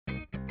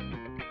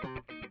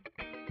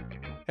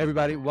Hey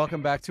everybody,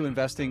 welcome back to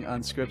Investing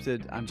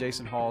Unscripted. I'm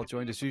Jason Hall,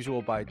 joined as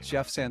usual by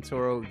Jeff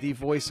Santoro, the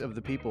voice of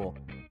the people.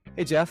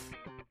 Hey Jeff.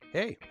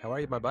 Hey, how are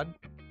you, my bud?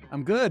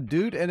 I'm good,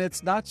 dude. And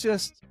it's not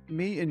just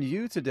me and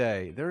you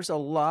today. There's a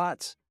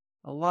lot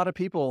of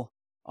people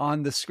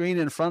on the screen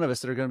in front of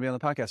us that are going to be on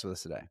the podcast with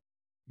us today.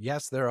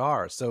 Yes, there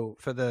are. So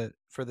for the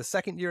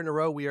second year in a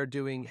row, we are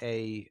doing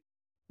a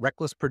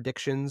Reckless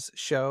Predictions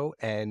show.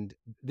 And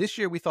this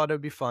year we thought it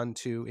would be fun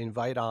to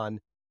invite on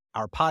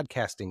our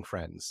podcasting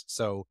friends.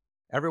 So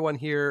everyone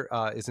here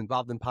is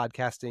involved in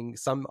podcasting.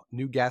 Some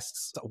new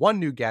guests, one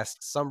new guest,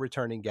 some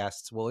returning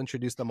guests. We'll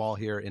introduce them all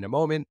here in a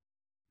moment.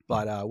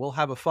 But we'll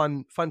have a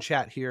fun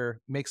chat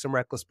here, make some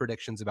reckless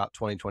predictions about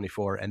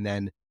 2024. And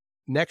then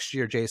next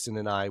year, Jason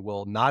and I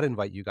will not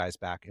invite you guys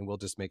back, and we'll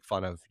just make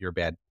fun of your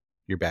bad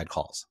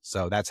calls.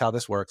 So that's how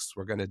this works.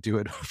 We're going to do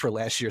it for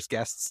last year's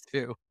guests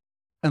too.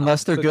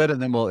 Unless they're good,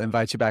 and then we'll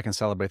invite you back and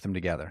celebrate them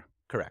together.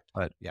 Correct.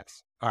 But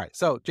yes. All right.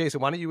 So Jason,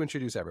 why don't you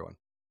introduce everyone?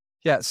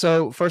 Yeah.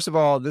 So first of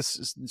all,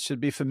 should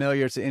be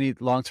familiar to any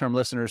long-term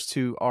listeners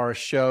to our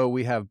show.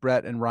 We have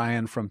Brett and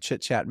Ryan from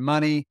Chit Chat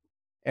Money.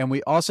 And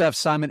we also have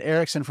Simon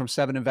Erickson from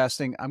Seven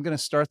Investing. I'm going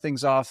to start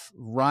things off.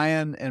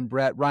 Ryan and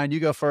Brett. Ryan, you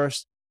go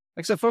first.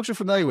 Like I said, folks are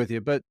familiar with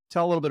you, but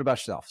tell a little bit about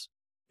yourselves.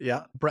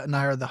 Yeah. Brett and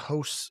I are the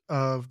hosts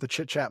of the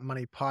Chit Chat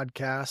Money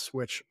podcast,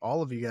 which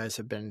all of you guys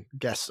have been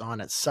guests on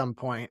at some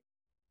point.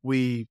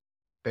 We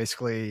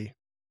basically,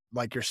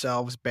 like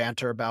yourselves,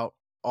 banter about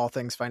all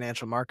things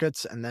financial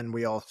markets. And then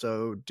we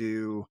also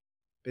do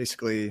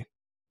basically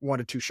 1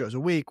 to 2 shows a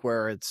week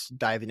where it's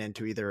diving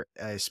into either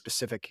a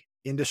specific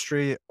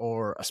industry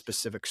or a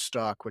specific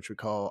stock, which we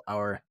call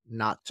our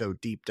not so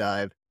deep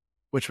dive,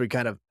 which we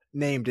kind of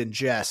named in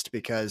jest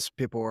because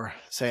people were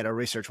saying our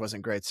research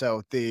wasn't great.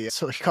 So we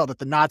called it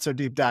the not so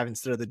deep dive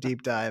instead of the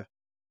deep dive.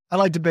 I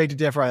like to beg to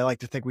differ. I like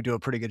to think we do a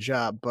pretty good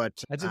job,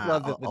 but I just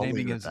love that the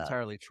naming is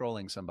entirely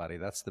trolling somebody.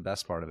 That's the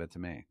best part of it to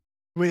me.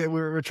 We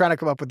were trying to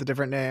come up with a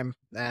different name,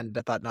 and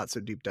I thought not so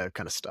deep dive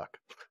kind of stuck.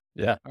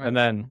 Yeah. Right. And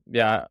then,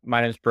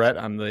 my name's Brett.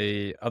 I'm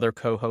the other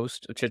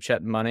co-host of Chit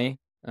Chat Money.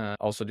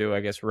 Also do,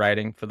 I guess,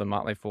 writing for the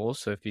Motley Fool.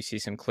 So if you see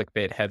some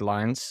clickbait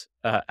headlines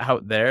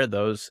out there,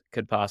 those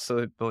could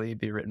possibly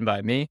be written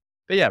by me.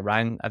 But yeah,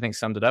 Ryan, I think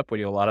summed it up. We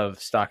do a lot of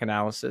stock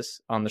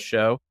analysis on the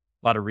show,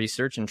 a lot of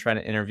research and trying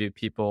to interview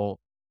people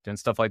doing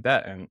stuff like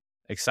that. And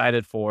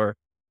excited for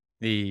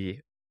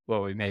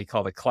what we may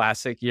call the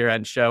classic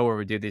year-end show where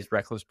we do these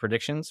reckless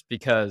predictions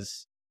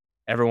because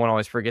everyone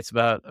always forgets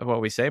about what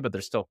we say, but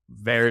they're still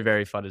very,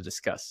 very fun to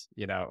discuss,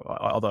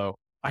 although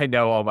I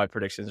know all my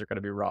predictions are going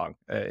to be wrong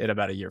in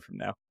about a year from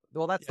now.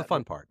 Well, that's the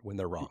fun part when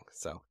they're wrong.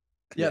 So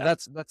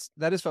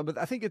that is fun. But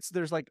I think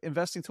there's like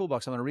investing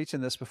toolbox. I'm going to reach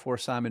in this before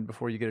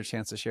you get a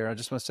chance to share. I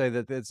just want to say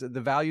that it's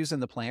the values in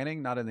the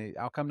planning, not in the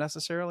outcome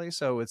necessarily.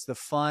 So it's the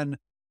fun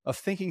of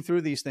thinking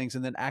through these things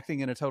and then acting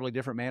in a totally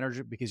different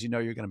manner because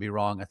you're going to be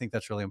wrong. I think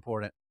that's really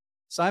important.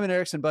 Simon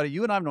Erickson, buddy,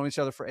 you and I have known each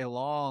other for a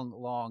long,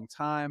 long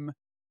time,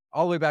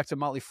 all the way back to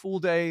Motley Fool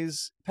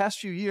days. Past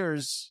few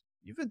years,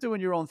 you've been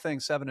doing your own thing,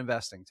 Seven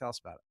Investing. Tell us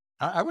about it.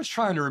 I was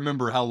trying to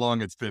remember how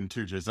long it's been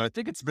too, Jason. I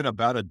think it's been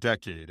about a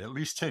decade, at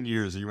least 10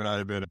 years. You and I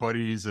have been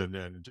buddies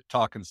and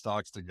talking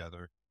stocks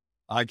together.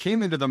 I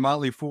came into the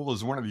Motley Fool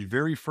as one of the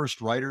very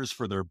first writers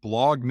for their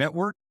blog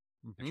network.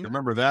 If you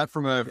remember that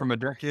from a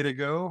decade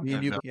ago.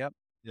 Yep.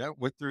 Yeah,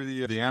 went through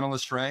the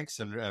analyst ranks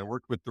and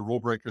worked with the Rule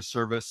Breaker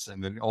service,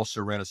 and then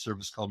also ran a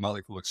service called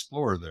Motley Fool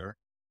Explorer there.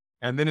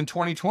 And then in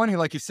 2020,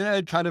 like you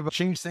said, kind of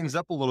changed things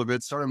up a little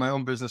bit, started my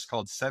own business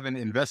called Seven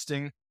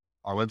Investing.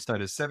 Our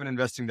website is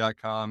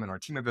seveninvesting.com, and our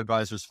team of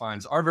advisors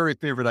finds our very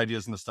favorite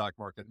ideas in the stock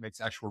market, makes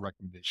actual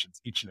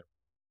recommendations each and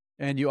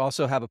every. And you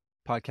also have a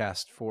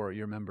podcast for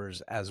your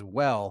members as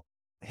well.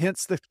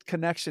 Hence the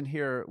connection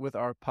here with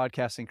our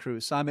podcasting crew.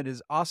 Simon, it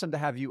is awesome to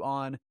have you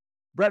on.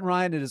 Brett and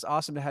Ryan, it is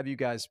awesome to have you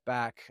guys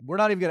back. We're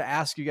not even going to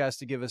ask you guys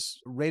to give us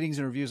ratings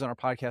and reviews on our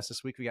podcast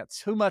this week. We got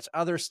too much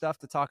other stuff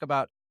to talk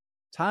about.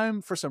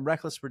 Time for some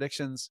reckless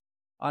predictions.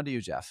 On to you,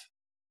 Jeff.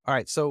 All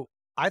right. So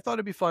I thought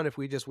it'd be fun if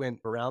we just went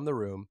around the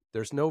room.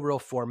 There's no real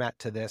format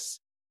to this.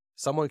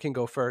 Someone can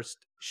go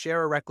first,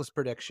 share a reckless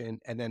prediction,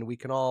 and then we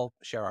can all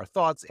share our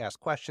thoughts, ask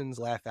questions,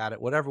 laugh at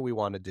it, whatever we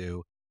want to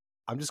do.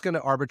 I'm just going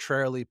to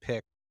arbitrarily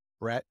pick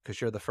Brett because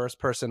you're the first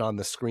person on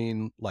the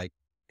screen, like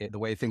the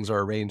way things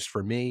are arranged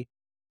for me.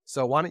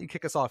 So why don't you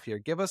kick us off here?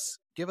 Give us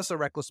a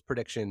reckless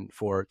prediction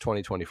for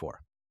 2024.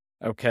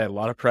 Okay, a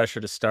lot of pressure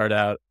to start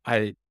out.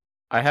 I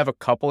have a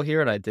couple here,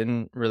 and I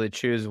didn't really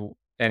choose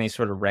any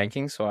sort of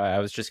ranking, so I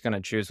was just going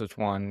to choose which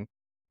one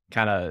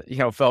kind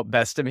of felt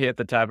best to me at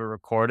the time of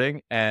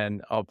recording,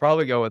 and I'll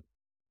probably go with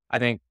I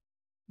think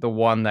the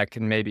one that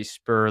can maybe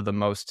spur the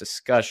most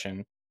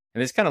discussion.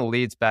 And this kind of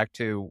leads back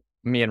to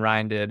me and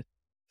Ryan did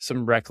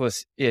some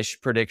reckless-ish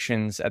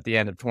predictions at the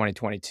end of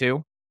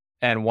 2022.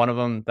 And one of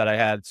them that I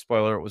had,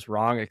 spoiler, it was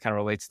wrong. It kind of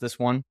relates to this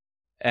one.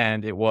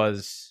 And it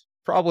was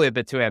probably a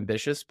bit too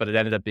ambitious, but it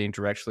ended up being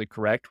directionally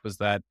correct, was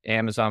that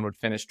Amazon would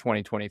finish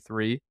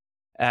 2023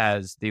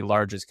 as the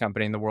largest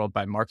company in the world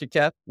by market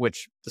cap,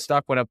 which the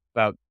stock went up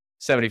about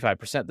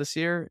 75% this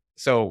year.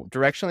 So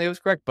directionally it was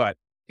correct, but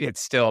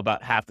it's still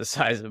about half the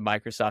size of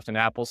Microsoft and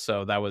Apple.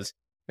 So that was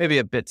maybe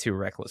a bit too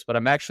reckless, but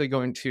I'm actually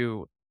going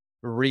to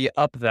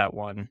re-up that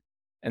one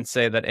and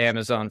say that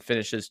Amazon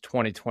finishes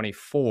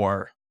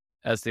 2024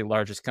 as the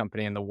largest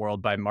company in the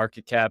world by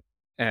market cap.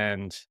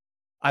 And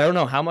I don't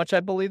know how much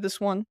I believe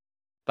this one,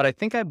 but I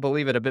think I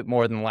believe it a bit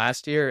more than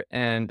last year.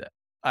 And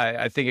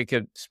I think it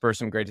could spur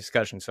some great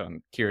discussion. So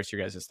I'm curious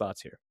your guys'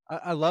 thoughts here.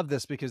 I love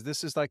this because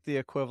this is like the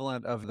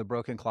equivalent of the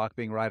broken clock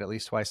being right at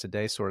least twice a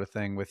day sort of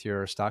thing with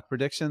your stock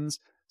predictions.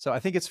 So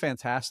I think it's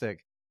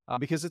fantastic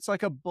because it's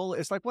like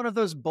it's like one of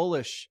those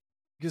bullish,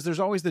 because there's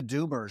always the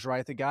doomers,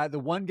 right? The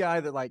one guy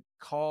that like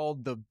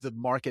called the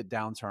market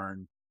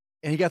downturn,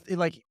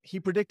 and he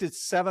predicted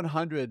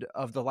 700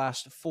 of the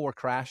last 4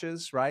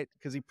 crashes, right?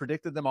 Because he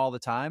predicted them all the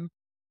time.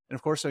 And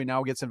of course, so he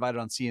now gets invited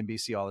on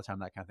CNBC all the time,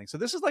 that kind of thing. So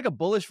this is like a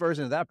bullish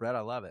version of that, Brett. I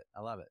love it.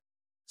 I love it.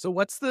 So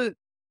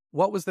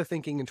what was the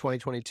thinking in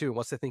 2022?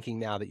 What's the thinking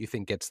now that you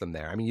think gets them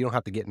there? I mean, you don't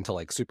have to get into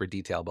like super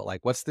detail, but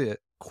like, what's the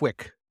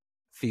quick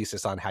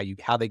thesis on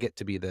how they get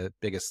to be the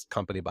biggest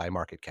company by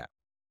market cap?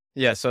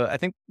 Yeah, so I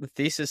think the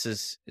thesis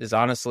is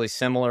honestly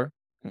similar.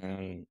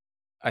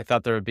 I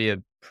thought there would be a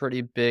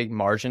pretty big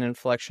margin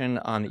inflection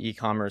on the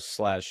e-commerce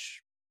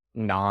 /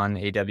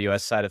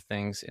 non-AWS side of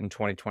things in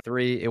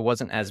 2023. It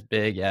wasn't as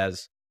big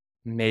as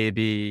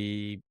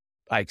maybe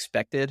I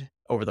expected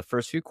over the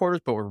first few quarters,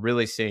 but we're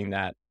really seeing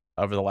that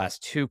over the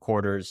last 2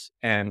 quarters.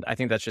 And I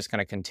think that's just going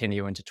to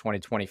continue into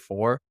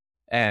 2024.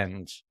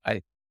 And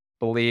I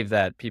believe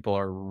that people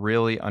are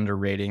really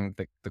underrating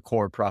the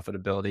core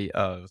profitability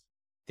of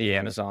the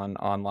Amazon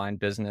online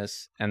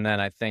business. And then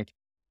I think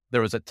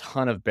there was a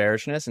ton of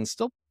bearishness and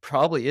still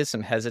probably is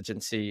some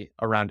hesitancy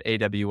around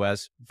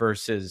AWS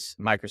versus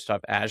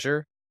Microsoft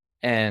Azure.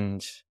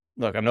 And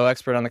look, I'm no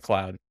expert on the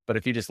cloud, but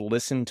if you just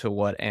listen to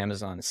what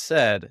Amazon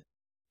said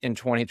in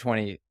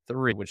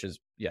 2023, which is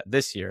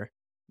this year,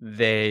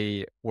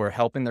 they were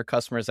helping their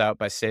customers out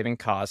by saving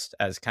costs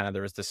as kind of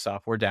there was this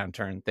software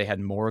downturn. They had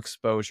more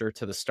exposure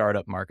to the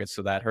startup market,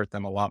 so that hurt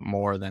them a lot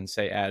more than,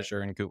 say,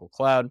 Azure and Google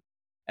Cloud.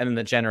 And then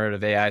the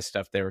generative AI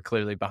stuff, they were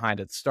clearly behind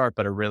at the start,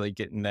 but are really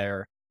getting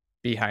their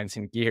behind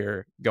some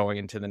gear going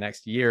into the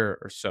next year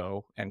or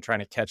so and trying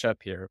to catch up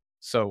here.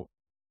 So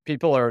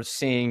people are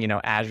seeing,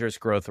 Azure's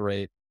growth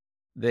rate.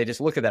 They just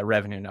look at that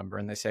revenue number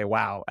and they say,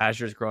 wow,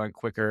 Azure's growing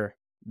quicker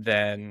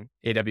than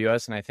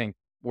AWS. And I think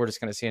we're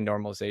just going to see a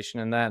normalization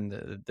in that.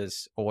 And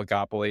this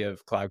oligopoly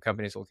of cloud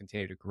companies will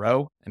continue to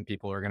grow and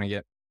people are going to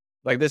get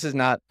this is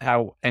not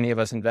how any of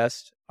us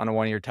invest on a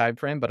 1-year time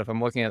frame. But if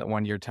I'm looking at the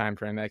 1-year time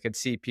frame, I could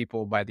see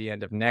people by the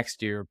end of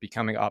next year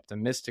becoming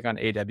optimistic on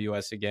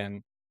AWS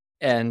again.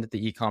 And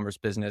the e-commerce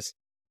business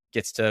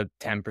gets to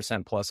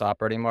 10% plus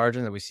operating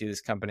margin, that we see this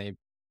company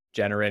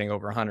generating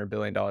over $100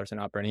 billion in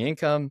operating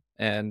income.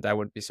 And I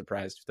wouldn't be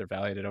surprised if they're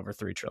valued at over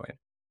 $3 trillion.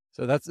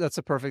 So that's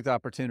a perfect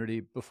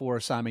opportunity before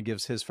Simon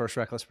gives his first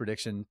reckless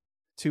prediction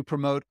to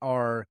promote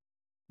our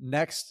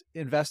next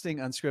Investing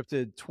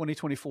Unscripted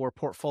 2024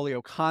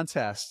 portfolio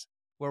contest,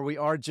 where we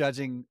are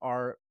judging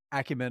our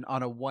acumen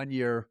on a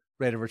 1-year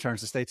rate of return.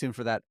 So stay tuned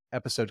for that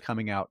episode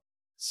coming out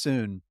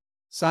soon.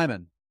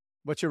 Simon,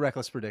 what's your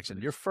reckless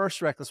prediction? Your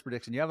first reckless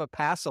prediction. You have a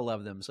passel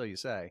of them, so you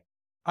say.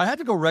 I had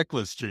to go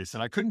reckless, Jason.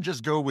 I couldn't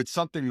just go with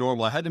something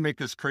normal. I had to make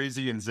this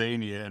crazy and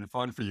zany and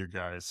fun for you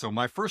guys. So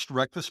my first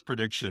reckless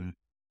prediction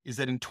is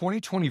that in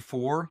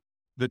 2024,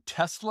 the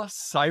Tesla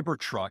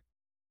Cybertruck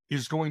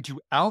is going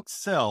to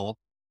outsell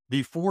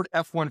the Ford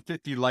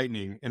F-150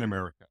 Lightning in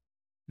America.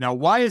 Now,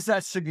 why is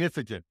that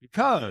significant?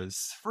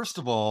 Because, first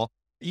of all,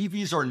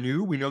 EVs are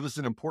new. We know this is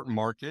an important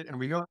market, and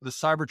we know the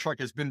Cybertruck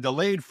has been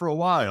delayed for a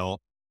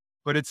while,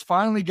 but it's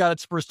finally got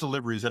its first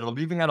deliveries that are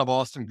leaving out of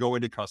Austin,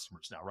 going to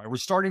customers now, right? We're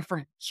starting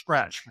from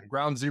scratch, from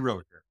ground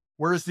zero here.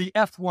 Whereas the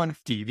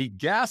F-150, the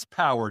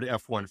gas-powered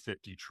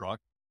F-150 truck,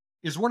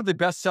 is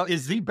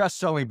the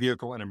best-selling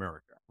vehicle in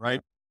America,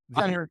 right?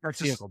 Down here in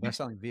Texas,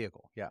 best-selling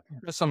vehicle, yeah.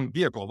 Some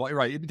vehicle,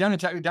 right? Down in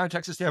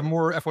Texas, they have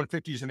more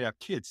F-150s than they have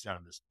kids down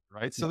in this,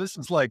 right? So this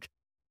is like,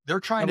 they're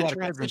trying to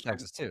transition in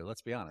Texas too,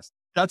 let's be honest.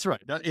 That's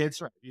right.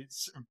 It's right.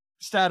 It's a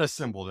status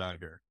symbol down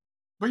here.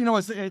 But,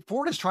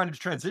 Ford is trying to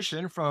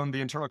transition from the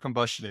internal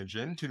combustion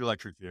engine to the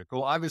electric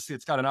vehicle. Obviously,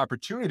 it's got an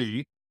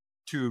opportunity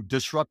to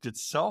disrupt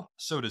itself,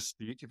 so to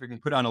speak, if it can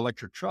put on an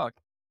electric truck.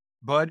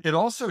 But it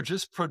also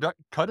just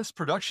cut its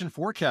production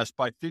forecast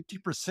by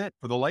 50%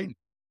 for the Lightning.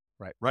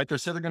 Right. They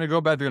said they're going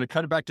to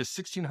cut it back to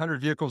 1,600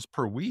 vehicles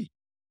per week,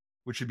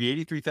 which would be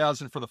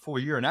 83,000 for the full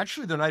year. And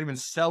actually, they're not even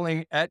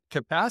selling at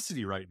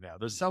capacity right now.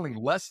 They're selling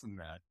less than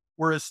that.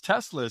 Whereas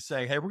Tesla is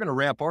saying, hey, we're going to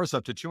ramp ours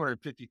up to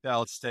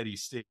 250,000 steady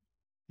state.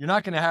 You're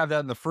not going to have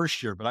that in the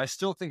first year, but I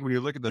still think when you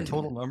look at the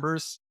total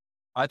numbers,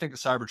 I think the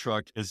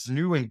Cybertruck, as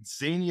new and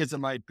zany as it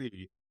might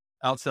be,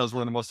 outsells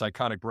one of the most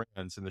iconic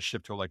brands in the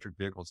shift to electric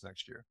vehicles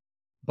next year.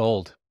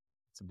 Bold.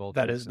 It's a bold.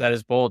 That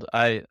is bold.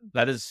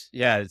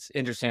 It's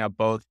interesting how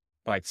both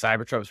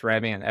Cybertruck's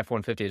ramping and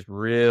F-150 is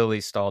really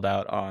stalled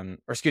out on,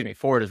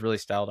 Ford is really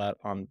stalled out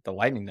on the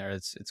Lightning there.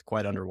 It's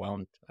quite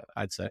underwhelmed,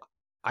 I'd say.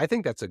 I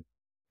think that's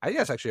a I think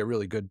that's actually a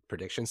really good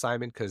prediction,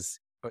 Simon, because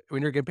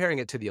when you're comparing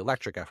it to the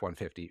electric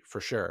F-150,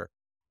 for sure,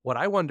 what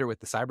I wonder with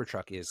the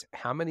Cybertruck is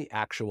how many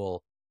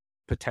actual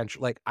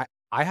potential, like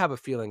I have a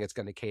feeling it's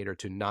going to cater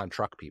to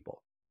non-truck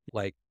people,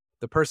 like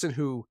the person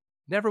who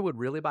never would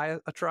really buy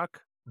a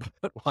truck,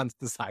 but wants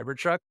the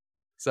Cybertruck.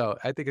 So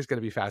I think it's going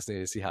to be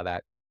fascinating to see how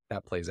that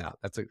plays out.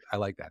 I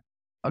like that.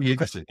 Yeah,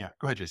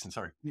 go ahead, Jason.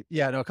 Sorry.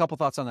 Yeah, no, a couple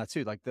thoughts on that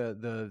too. Like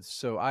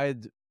so I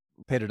had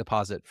paid a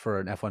deposit for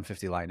an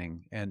F-150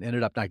 Lightning and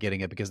ended up not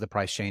getting it because the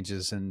price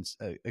changes and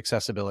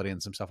accessibility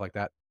and some stuff like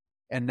that.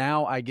 And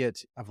now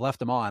I've left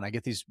them on. I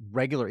get these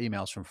regular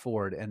emails from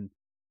Ford, and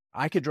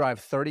I could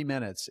drive 30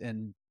 minutes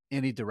in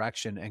any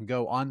direction and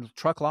go on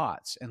truck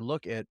lots and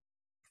look at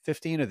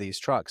 15 of these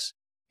trucks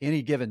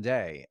any given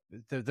day.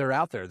 They're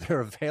out there.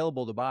 They're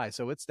available to buy.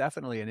 So it's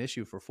definitely an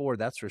issue for Ford.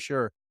 That's for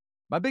sure.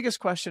 My biggest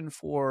question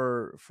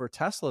for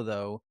Tesla,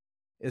 though,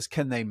 is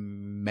can they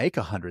make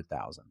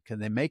 100,000? Can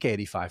they make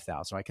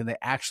 85,000? Right? Can they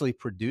actually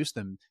produce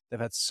them? They've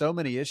had so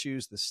many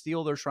issues. The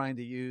steel they're trying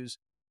to use,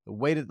 the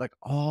weighted, like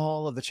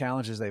all of the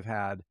challenges they've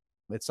had.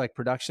 It's like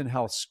production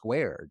hell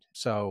squared.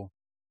 So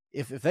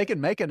if they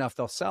can make enough,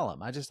 they'll sell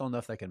them. I just don't know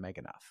if they can make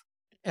enough.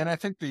 And I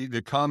think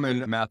the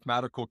common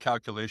mathematical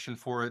calculation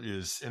for it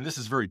is, and this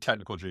is very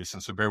technical, Jason,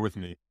 so bear with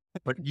me,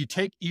 but you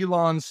take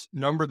Elon's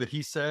number that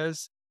he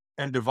says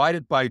and divide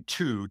it by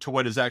 2 to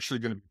what is actually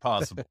going to be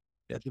possible.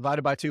 Yeah,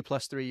 divided by 2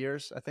 plus 3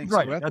 years, I think.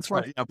 Right, So that's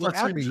right. Yeah, we're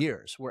plus at 3 3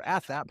 years. We're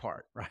at that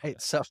part,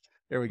 right? So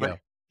there we go.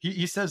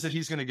 He says that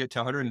he's going to get to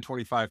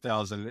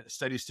 125,000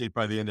 steady state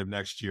by the end of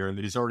next year, and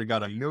that he's already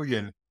got 1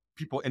 million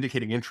people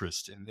indicating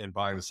interest in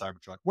buying the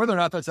Cybertruck. Whether or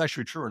not that's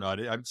actually true or not,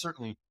 I'm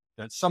certainly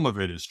that some of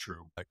it is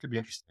true. That could be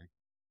interesting.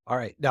 All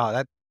right.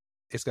 No,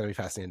 it's going to be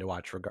fascinating to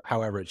watch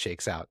however it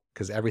shakes out,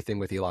 because everything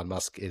with Elon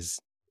Musk is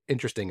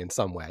interesting in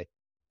some way.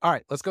 All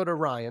right, let's go to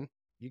Ryan.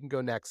 You can go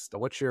next.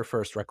 What's your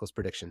first reckless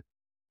prediction?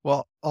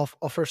 Well, I'll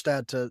first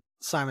add to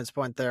Simon's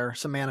point there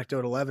some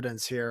anecdotal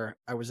evidence here.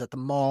 I was at the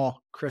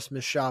mall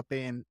Christmas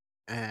shopping,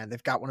 and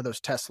they've got one of those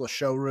Tesla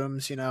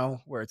showrooms,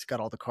 where it's got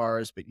all the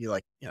cars, but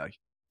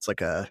it's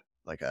like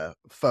a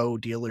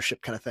faux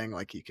dealership kind of thing.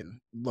 Like you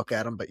can look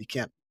at them, but you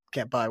can't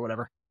buy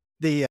whatever.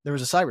 There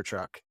was a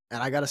Cybertruck,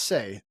 and I got to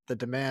say, the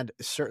demand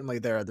is certainly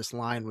there. This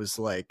line was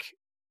like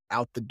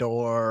out the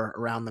door,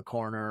 around the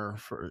corner,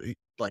 for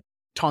like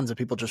tons of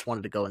people just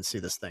wanted to go and see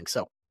this thing.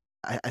 So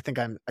I think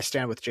I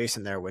stand with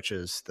Jason there, which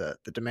is the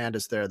demand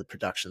is there. The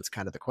production's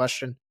kind of the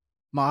question.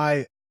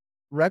 My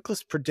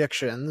reckless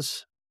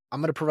predictions,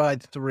 I'm going to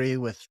provide 3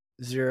 with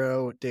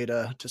 0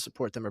 data to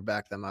support them or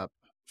back them up.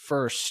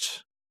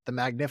 First, the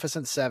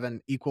Magnificent 7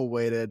 equal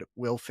weighted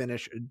will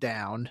finish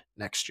down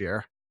next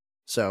year.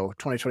 So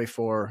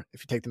 2024,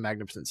 if you take the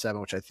Magnificent 7,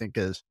 which I think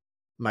is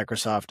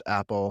Microsoft,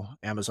 Apple,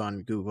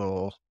 Amazon,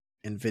 Google,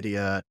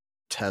 NVIDIA,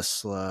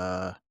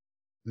 Tesla,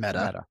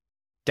 Meta.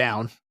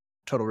 Down,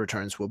 total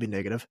returns will be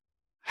negative.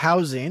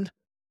 Housing,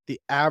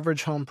 the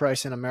average home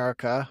price in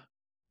America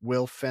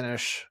will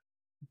finish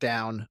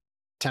down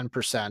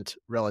 10%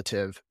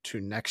 relative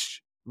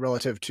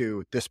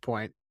to this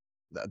point.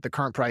 The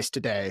current price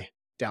today,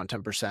 down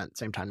 10%,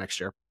 same time next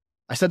year.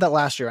 I said that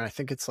last year, and I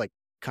think it's like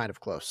kind of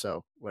close.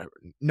 So whatever,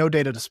 no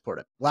data to support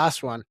it.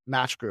 Last one,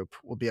 Match Group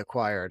will be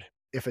acquired.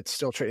 If it's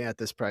still trading at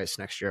this price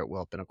next year, it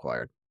will have been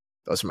acquired.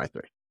 Those are my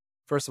 3.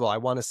 First of all, I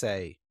want to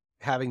say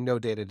having no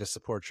data to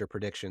support your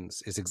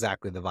predictions is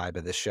exactly the vibe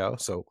of this show.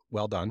 So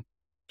well done.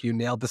 You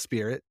nailed the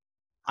spirit.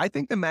 I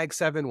think the Mag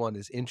 7 one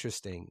is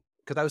interesting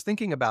because I was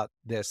thinking about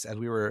this as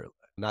we were,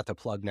 not to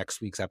plug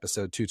next week's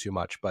episode too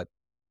much, but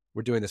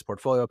we're doing this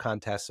portfolio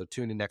contest. So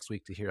tune in next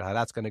week to hear how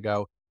that's going to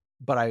go.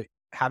 But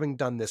having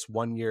done this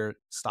 1-year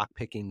stock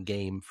picking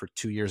game for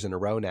 2 years in a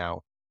row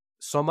now,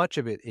 so much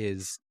of it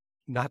is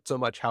not so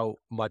much how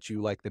much you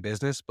like the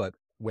business, but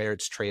where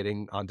it's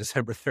trading on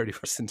December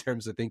 31st in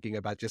terms of thinking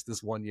about just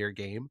this 1-year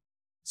game.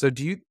 So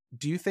do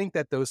you think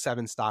that those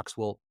 7 stocks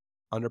will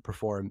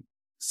underperform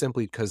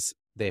simply because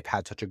they've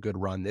had such a good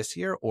run this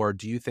year? Or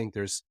do you think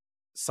there's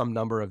some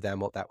number of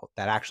them that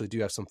actually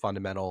do have some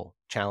fundamental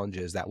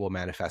challenges that will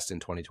manifest in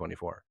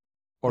 2024?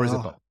 Or is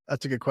it both?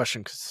 That's a good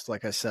question because,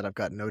 like I said, I've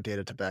got no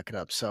data to back it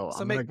up. So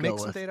I'm going to go make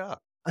some with data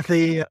up.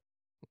 I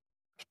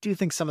do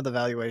think some of the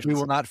valuations. We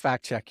will not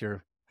fact check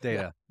your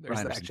data. Yeah,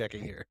 there's fact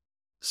checking here.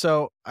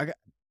 So I got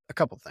a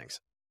couple things.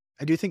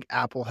 I do think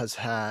Apple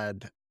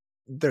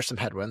there's some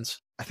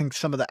headwinds. I think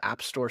some of the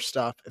App Store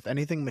stuff, if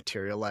anything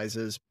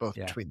materializes both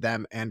between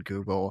them and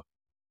Google,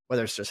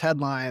 whether it's just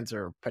headlines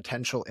or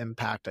potential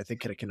impact, I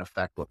think it can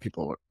affect what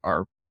people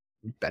are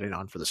betting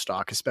on for the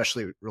stock,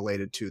 especially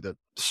related to the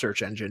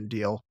search engine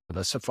deal,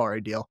 the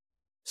Safari deal.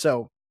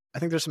 So I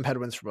think there's some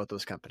headwinds for both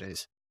those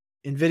companies.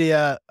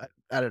 NVIDIA,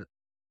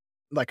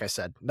 like I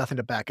said, nothing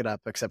to back it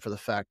up except for the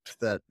fact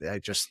that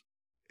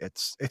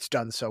it's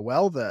done so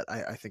well that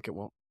I think it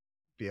won't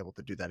be able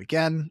to do that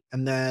again.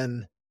 And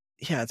then,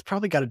 it's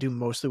probably got to do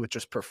mostly with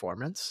just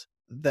performance,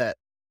 that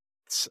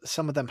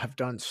some of them have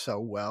done so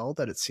well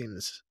that it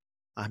seems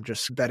I'm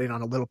just betting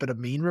on a little bit of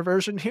mean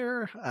reversion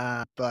here.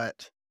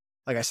 But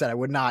like I said, I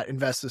would not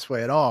invest this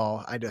way at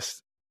all.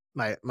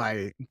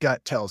 my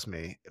gut tells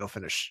me it'll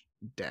finish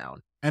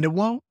down, and it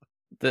won't.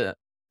 The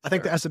I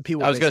think the S&P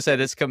will. I was going to say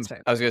this.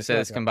 same. I was going to say Go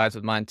this ahead. combines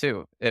with mine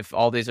too. If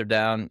all these are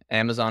down,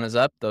 Amazon is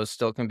up. Those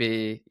still can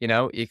be,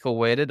 equal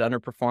weighted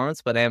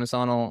underperformance, but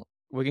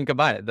we can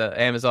combine it. The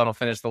Amazon will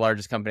finish the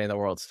largest company in the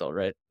world still,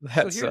 right?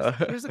 So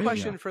here's the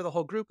question for the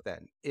whole group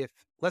then. If,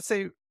 let's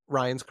say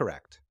Ryan's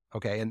correct,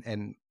 okay,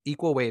 and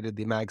equal weighted,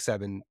 the Mag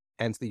 7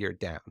 ends the year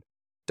down,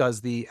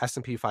 does the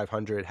S&P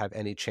 500 have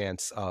any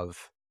chance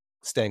of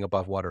staying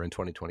above water in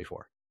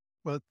 2024?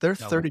 Well, they're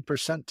No.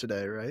 30%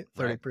 today, right?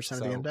 Right. 30% of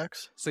the So-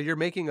 index. So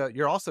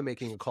you're also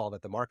making a call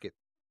that the market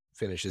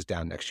finishes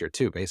down next year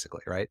too,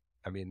 basically, right?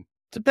 I mean,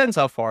 Depends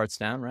how far it's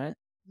down, right?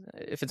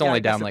 If it's yeah, I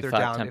only guess down if like they're 5,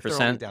 down, if they're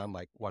only 10%. down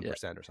like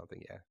 1% or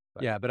something, yeah.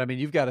 But- Yeah, but I mean,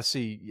 you've got to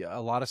see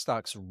a lot of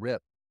stocks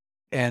rip,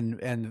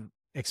 and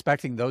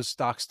expecting those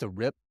stocks to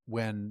rip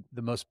when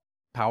the most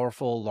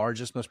powerful,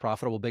 largest, most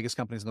profitable, biggest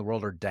companies in the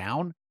world are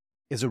down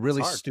is a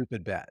really hard.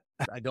 stupid bet.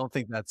 I don't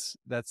think that's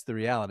the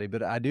reality,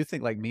 but I do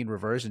think like mean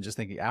reversion, just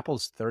thinking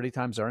Apple's 30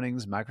 times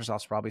earnings,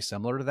 Microsoft's probably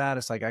similar to that.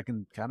 It's like I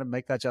can kind of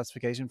make that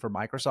justification for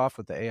Microsoft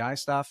with the AI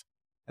stuff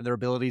and their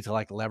ability to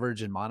like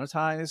leverage and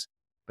monetize.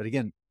 But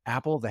again,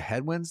 Apple, the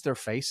headwinds they're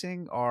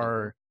facing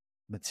are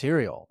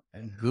material,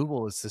 and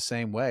Google is the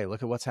same way.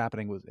 Look at what's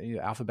happening with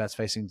Alphabet's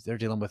they're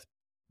dealing with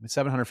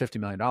 $750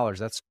 million.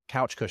 That's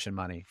couch cushion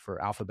money for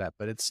Alphabet,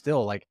 but it's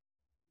still like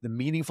the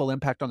meaningful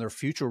impact on their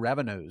future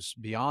revenues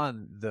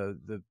beyond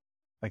the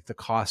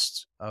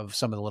costs of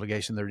some of the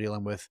litigation they're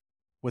dealing with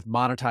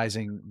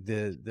monetizing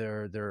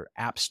their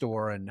app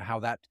store and how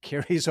that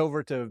carries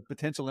over to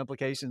potential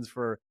implications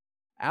for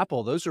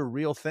Apple. Those are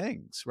real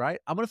things, right?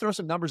 I'm going to throw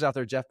some numbers out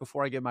there, Jeff,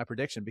 before I give my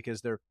prediction,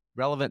 because they're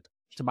relevant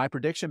to my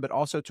prediction, but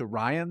also to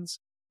Ryan's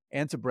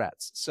and to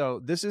Brett's.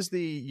 So this is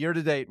the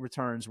year-to-date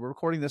returns. We're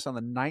recording this on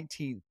the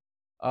 19th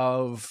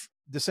of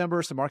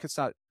December. So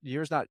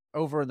year's not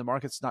over and the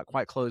market's not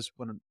quite closed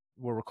when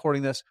we're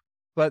recording this.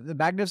 But the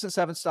Magnificent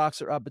Seven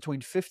stocks are up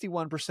between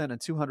 51% and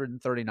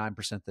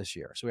 239% this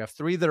year. So we have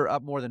 3 that are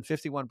up more than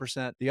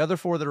 51%, the other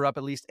 4 that are up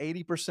at least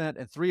 80%,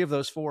 and 3 of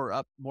those 4 are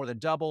up more than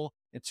double,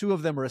 and 2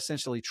 of them are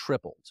essentially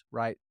tripled,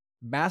 right?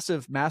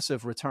 Massive,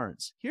 massive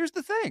returns. Here's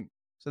the thing.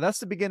 So that's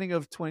the beginning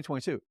of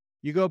 2022.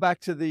 You go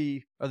back to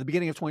the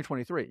beginning of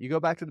 2023. You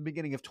go back to the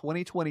beginning of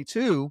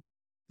 2022,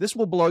 this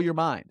will blow your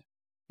mind.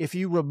 If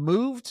you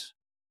removed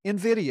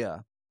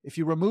NVIDIA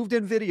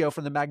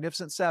from the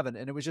Magnificent Seven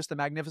and it was just the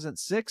Magnificent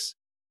Six,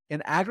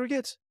 in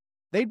aggregate,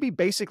 they'd be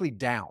basically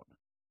down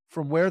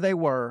from where they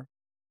were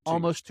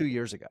almost 2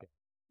 years ago,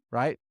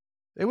 right?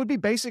 They would be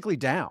basically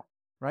down,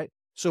 right?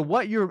 So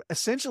what you're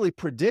essentially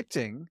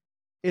predicting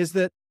is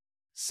that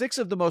 6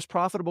 of the most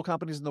profitable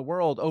companies in the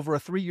world over a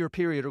 3-year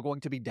period are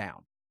going to be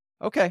down.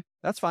 Okay,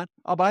 that's fine.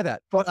 I'll buy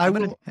that. But I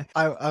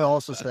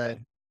also say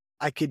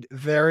I could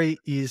very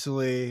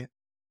easily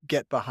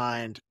get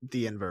behind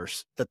the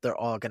inverse, that they're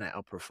all going to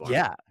outperform.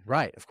 Yeah,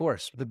 right. Of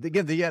course.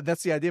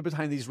 That's the idea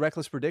behind these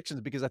reckless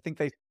predictions, because I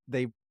think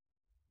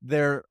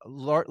they're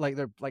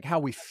like how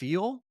we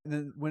feel. And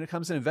then when it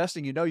comes to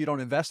investing, you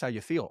don't invest how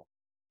you feel.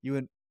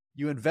 You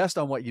invest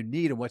on what you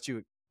need and what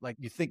you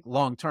think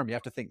long term. You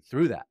have to think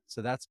through that.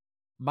 So that's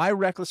my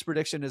reckless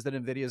prediction, is that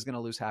NVIDIA is going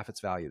to lose half its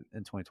value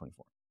in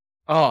 2024.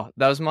 Oh,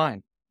 that was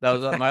mine. That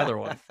was my other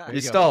one. There You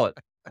you go. stole it.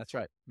 That's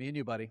right. Me and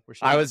you, buddy. We're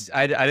I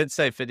sharing. didn't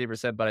say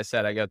 50%, but I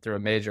said I go through a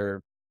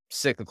major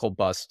cyclical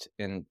bust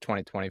in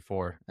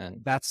 2024. And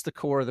That's the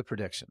core of the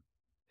prediction.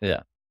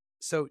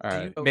 So all do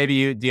right, you,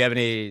 maybe do you have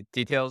any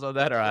details on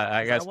that? Or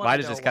I guess wanna mine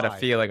is know just kind of why.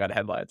 feeling on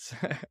headlines.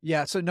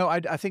 Yeah. So no, I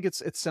think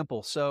it's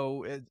simple.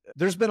 So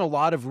there's been a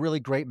lot of really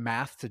great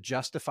math to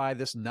justify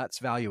this nuts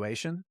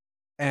valuation.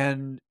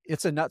 And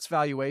it's a nuts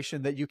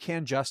valuation that you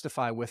can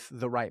justify with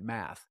the right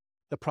math.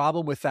 The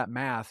problem with that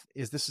math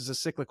is this is a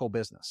cyclical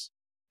business.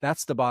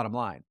 That's the bottom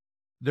line.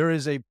 There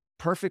is a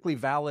perfectly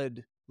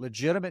valid,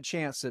 legitimate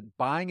chance that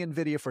buying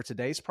NVIDIA for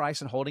today's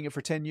price and holding it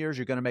for 10 years,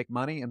 you're going to make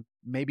money and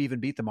maybe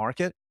even beat the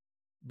market,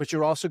 but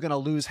you're also going to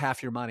lose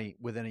half your money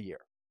within a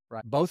year,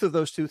 right? Both of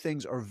those two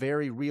things are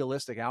very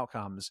realistic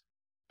outcomes,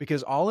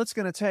 because all it's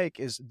going to take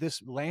is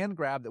this land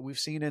grab that we've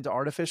seen into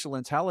artificial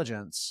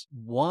intelligence,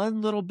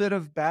 one little bit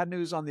of bad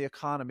news on the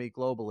economy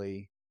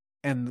globally,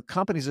 and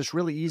companies, it's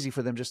really easy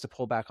for them just to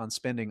pull back on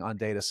spending on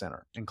data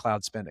center and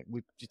cloud spending.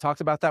 You talked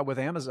about that with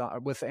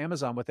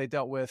Amazon, what they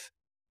dealt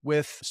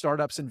with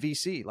startups and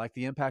VC, like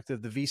the impact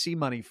of the VC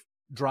money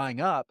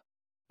drying up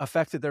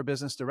affected their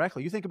business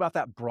directly. You think about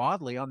that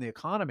broadly on the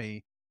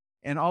economy,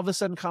 and all of a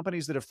sudden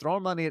companies that have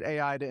thrown money at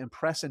AI to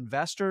impress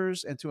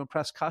investors and to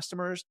impress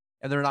customers,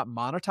 and they're not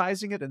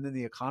monetizing it, and then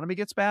the economy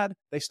gets bad,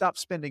 they stop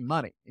spending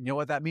money. And you know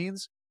what that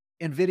means?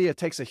 NVIDIA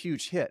takes a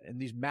huge hit,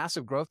 and these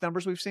massive growth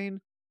numbers we've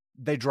seen,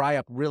 they dry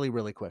up really,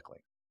 really quickly.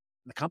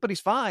 The company's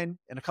fine,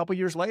 and a couple of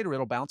years later,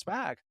 it'll bounce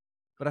back.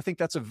 But I think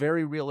that's a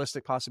very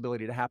realistic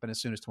possibility to happen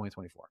as soon as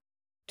 2024.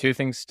 2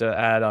 things to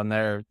add on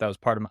there. That was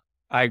part of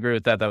I agree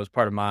with that. That was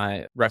part of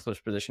my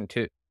reckless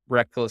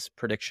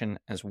prediction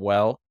as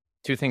well.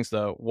 2 things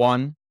though.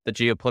 1, the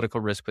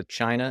geopolitical risk with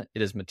China,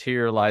 it is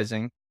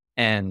materializing,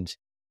 and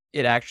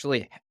it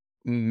actually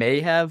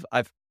may have,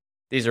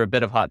 these are a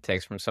bit of hot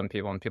takes from some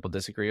people and people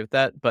disagree with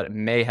that, but it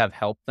may have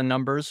helped the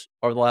numbers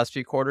over the last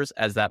few quarters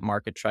as that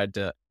market tried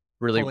to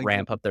really Pulling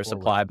ramp up their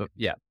forward. supply. But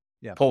yeah,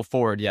 pull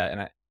forward. Yeah.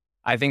 And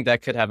I think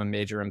that could have a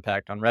major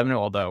impact on revenue,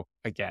 although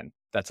again,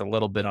 that's a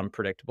little bit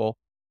unpredictable.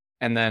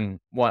 And then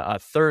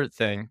second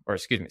thing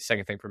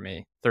for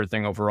me, third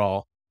thing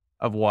overall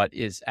of what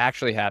is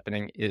actually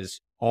happening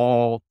is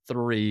all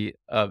three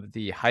of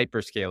the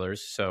hyperscalers,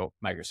 so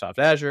Microsoft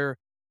Azure,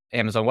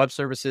 Amazon Web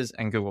Services,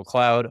 and Google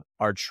Cloud,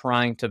 are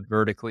trying to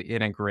vertically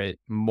integrate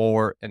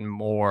more and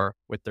more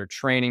with their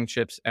training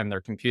chips and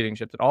their computing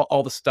chips and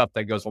all the stuff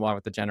that goes along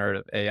with the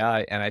generative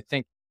AI. And I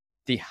think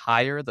the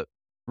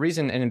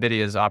reason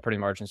NVIDIA's operating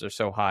margins are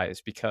so high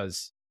is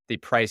because the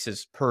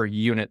prices per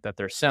unit that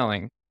they're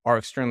selling are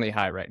extremely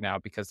high right now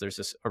because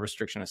there's a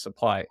restriction of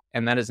supply.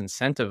 And that is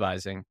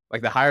incentivizing,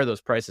 like the higher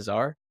those prices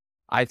are,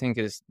 I think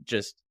is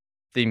just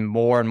the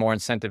more and more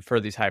incentive for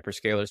these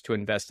hyperscalers to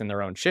invest in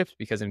their own chips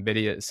because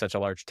NVIDIA is such a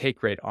large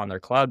take rate on their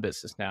cloud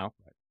business now.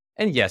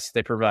 And yes,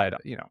 they provide,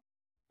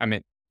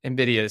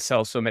 NVIDIA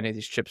sells so many of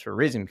these chips for a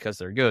reason because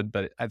they're good,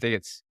 but I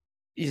think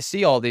you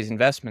see all these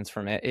investments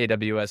from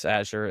AWS,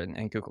 Azure,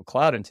 and Google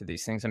Cloud into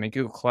these things. I mean,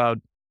 Google Cloud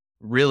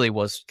really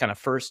was kind of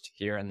first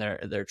here, and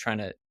they're trying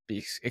to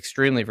be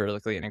extremely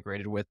vertically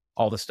integrated with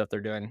all the stuff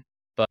they're doing.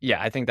 But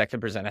yeah, I think that could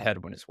present a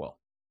headwind as well.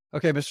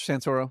 Okay, Mr.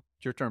 Santoro,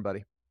 it's your turn,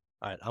 buddy.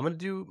 All right, I'm going to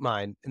do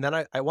mine. And then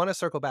I want to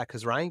circle back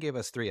because Ryan gave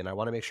us 3, and I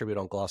want to make sure we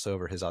don't gloss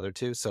over his other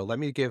 2. So let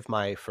me give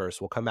my first.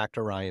 We'll come back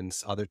to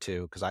Ryan's other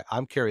 2 because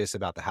I'm curious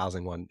about the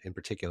housing one in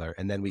particular.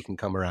 And then we can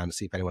come around and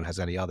see if anyone has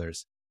any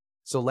others.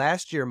 So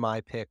last year,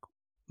 my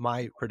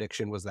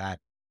prediction was that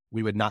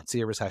we would not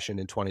see a recession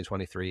in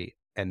 2023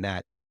 and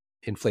that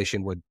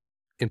inflation would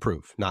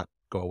improve, not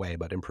go away,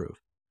 but improve.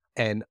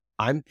 And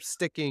I'm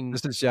sticking.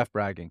 This is Jeff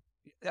bragging.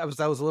 That was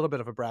a little bit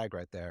of a brag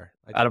right there.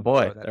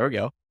 Attaboy. There we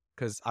go.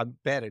 Because I'm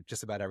bad at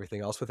just about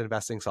everything else with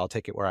investing, so I'll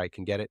take it where I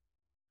can get it.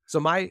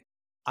 So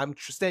I'm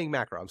staying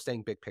macro. I'm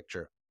staying big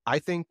picture. I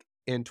think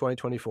in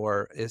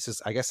 2024,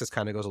 I guess this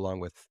kind of goes along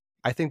with,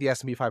 I think the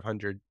S&P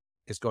 500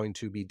 is going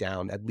to be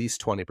down at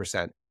least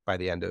 20% by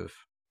the end of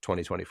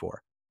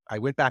 2024. I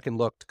went back and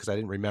looked because I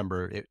didn't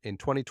remember. In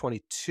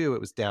 2022,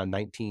 it was down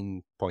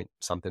 19 point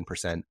something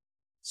percent.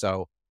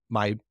 So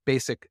my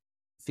basic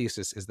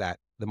thesis is that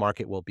the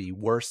market will be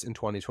worse in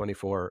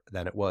 2024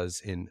 than it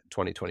was in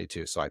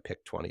 2022. So I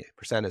picked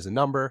 28% as a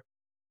number.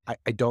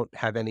 I don't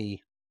have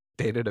any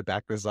data to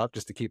back this up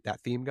just to keep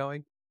that theme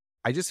going.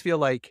 I just feel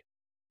like,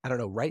 I don't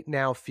know, right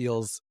now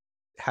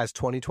has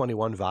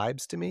 2021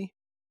 vibes to me,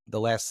 the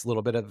last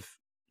little bit of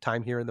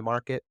time here in the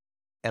market.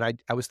 And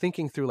I was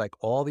thinking through like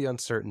all the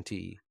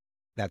uncertainty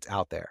that's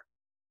out there.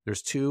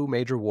 There's 2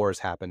 major wars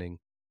happening.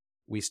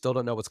 We still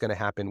don't know what's going to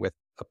happen with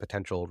a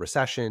potential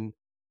recession.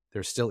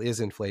 There still is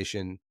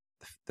inflation.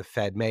 The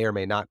Fed may or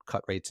may not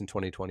cut rates in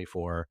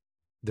 2024.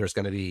 There's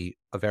going to be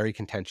a very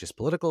contentious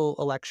political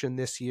election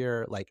this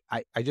year. Like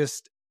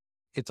there's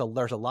a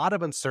lot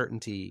of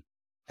uncertainty.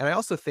 And I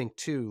also think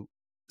too,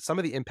 some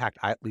of the impact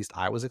at least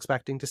I was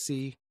expecting to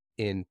see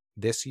in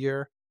this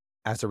year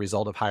as a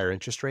result of higher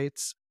interest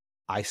rates,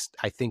 I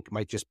think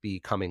might just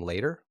be coming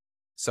later.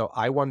 So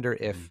I wonder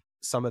if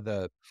some of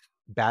the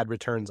bad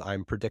returns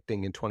I'm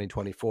predicting in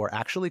 2024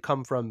 actually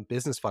come from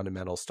business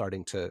fundamentals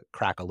starting to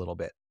crack a little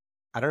bit.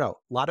 I don't know,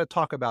 a lot of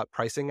talk about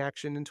pricing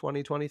action in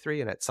 2023,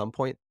 and at some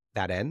point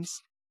that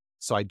ends.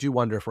 So I do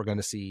wonder if we're going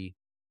to see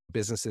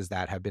businesses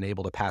that have been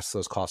able to pass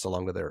those costs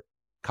along to their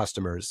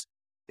customers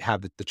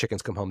have the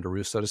chickens come home to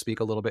roost, so to speak,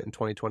 a little bit in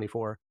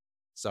 2024.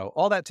 So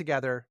all that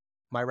together,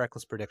 my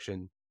reckless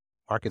prediction,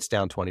 market's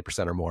down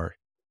 20% or more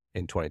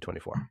in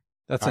 2024.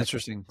 That's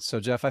interesting. So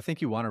Jeff, I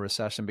think you want a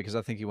recession because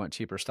I think you want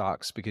cheaper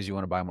stocks because you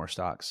want to buy more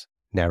stocks.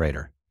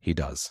 Narrator, he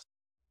does.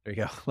 There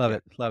you go. Love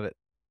it. Love it.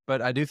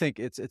 But I do think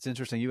it's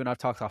interesting. You and I've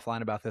talked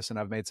offline about this, and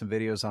I've made some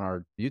videos on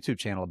our YouTube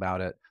channel about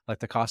it. Like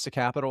the cost of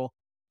capital.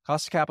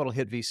 Cost of capital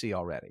hit VC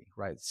already,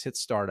 right? It's hit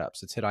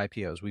startups. It's hit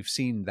IPOs. We've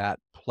seen that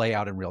play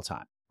out in real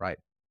time, right?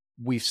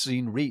 We've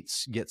seen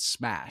REITs get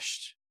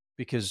smashed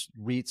because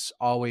REITs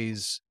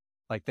always,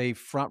 like, they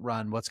front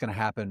run what's going to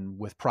happen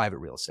with private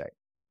real estate,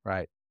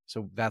 right?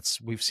 So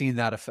we've seen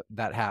that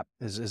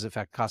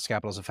cost of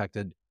capital has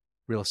affected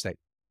real estate.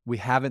 We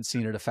haven't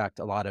seen it affect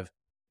a lot of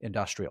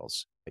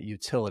industrials,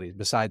 utilities,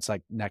 besides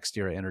like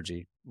NextEra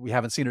Energy. We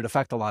haven't seen it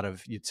affect a lot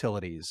of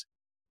utilities.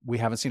 We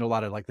haven't seen a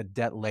lot of like the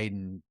debt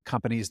laden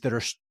companies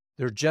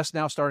they're just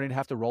now starting to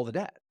have to roll the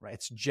debt, right?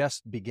 It's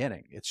just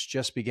beginning.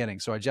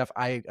 So Jeff,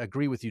 I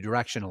agree with you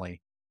directionally.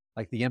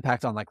 Like the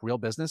impact on like real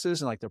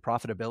businesses and like their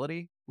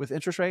profitability with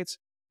interest rates,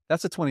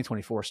 that's a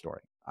 2024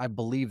 story. I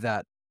believe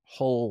that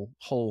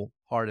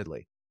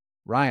wholeheartedly.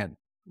 Ryan,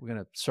 we're going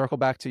to circle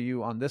back to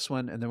you on this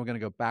one, and then we're going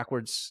to go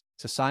backwards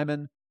to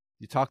Simon.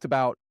 You talked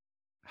about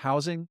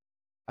housing.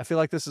 I feel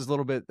like this is a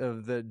little bit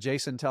of the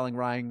Jason telling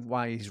Ryan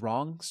why he's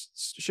wrong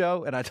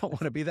show, and I don't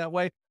want to be that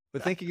way.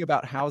 But thinking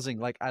about housing,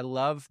 like I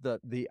love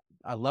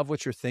I love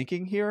what you're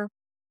thinking here,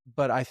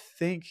 but I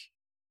think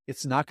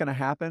it's not going to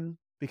happen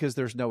because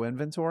there's no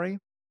inventory,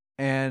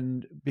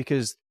 and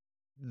because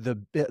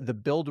the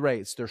build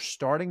rates, they're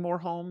starting more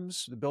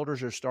homes. The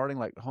builders are starting,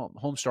 like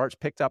home starts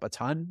picked up a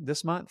ton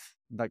this month,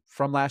 like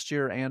from last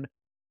year and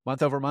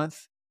month over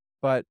month.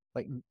 But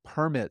like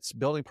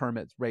building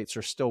permit rates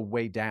are still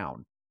way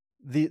down.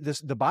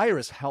 The buyer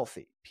is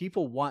healthy.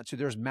 People want to,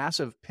 there's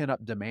massive pin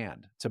up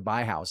demand to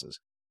buy houses.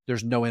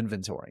 There's no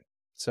inventory.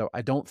 So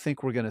I don't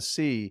think we're going to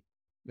see,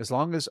 as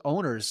long as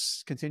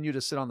owners continue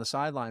to sit on the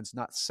sidelines,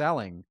 not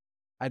selling,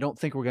 I don't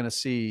think we're going to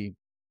see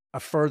a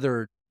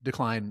further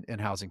decline in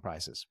housing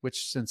prices,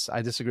 which, since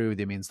I disagree with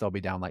you, means they'll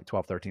be down like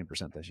 12,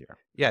 13% this year.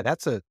 Yeah,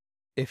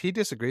 if he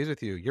disagrees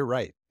with you, you're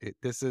right.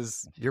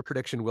 Your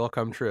prediction will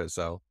come true.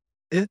 So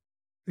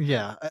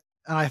Yeah.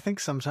 And I think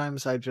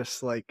sometimes I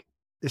just like,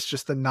 it's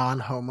just the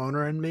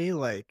non-homeowner in me.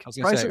 Like I was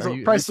going to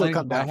say, prices will planning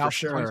come to buy a down for house in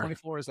sure.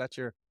 2024? Is that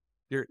you're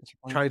plan?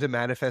 trying to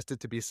manifest it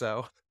to be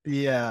so.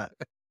 Yeah.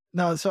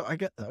 No, so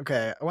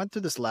okay. I went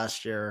through this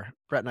last year.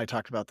 Brett and I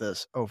talked about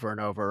this over and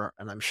over,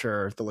 and I'm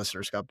sure the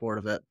listeners got bored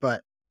of it.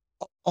 But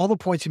all the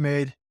points you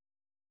made,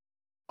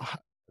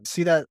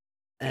 see that,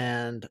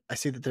 and I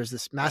see that there's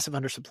this massive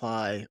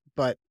undersupply.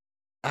 But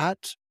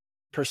at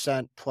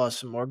percent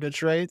plus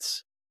mortgage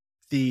rates,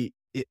 it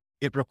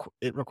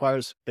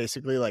requires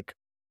basically like,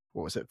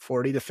 what was it,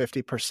 40 to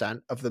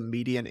 50% of the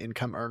median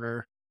income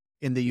earner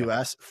in the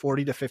U.S.,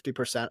 40 to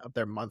 50% of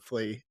their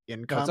monthly No,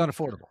 income it's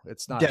unaffordable.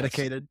 It's not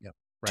dedicated Yep.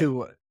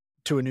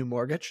 to a new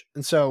mortgage.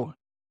 And so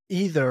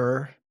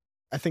either,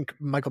 I think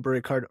Michael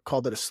Burry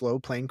called it a slow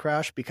plane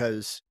crash,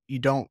 because you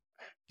don't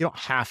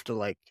have to,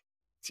 like,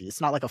 see, it's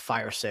not like a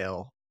fire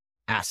sale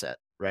asset,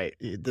 right?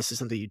 This is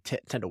something you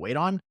tend to wait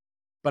on.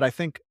 But I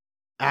think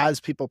as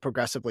people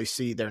progressively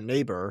see their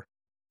neighbor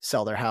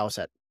sell their house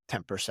at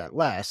 10%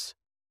 less,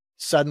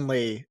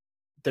 suddenly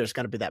there's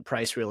going to be that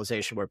price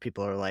realization where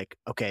people are like,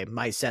 okay,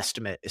 my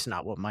Zestimate is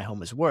not what my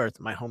home is worth.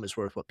 My home is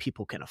worth what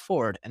people can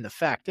afford. And the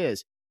fact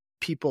is,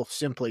 people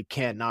simply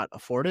cannot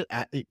afford it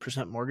at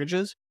 8%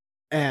 mortgages.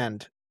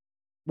 And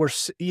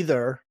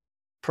either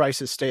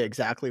prices stay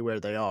exactly where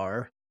they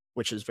are,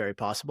 which is very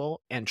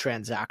possible, and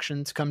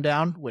transactions come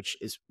down, which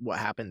is what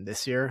happened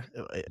this year.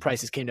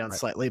 Prices came down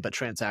slightly, but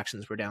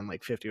transactions were down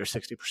like 50 or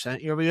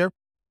 60% year over year.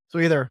 So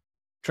either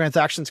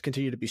transactions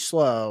continue to be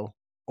slow,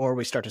 or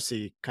we start to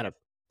see kind of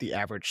the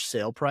average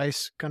sale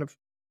price kind of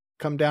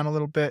come down a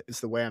little bit,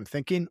 is the way I'm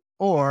thinking,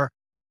 or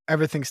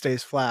everything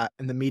stays flat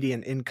and the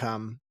median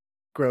income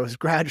grows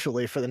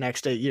gradually for the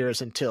next 8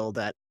 years until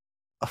that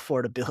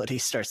affordability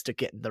starts to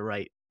get in the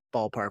right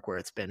ballpark where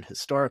it's been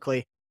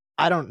historically.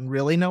 I don't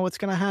really know what's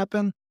going to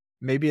happen.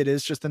 Maybe it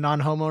is just the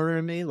non-homeowner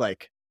in me.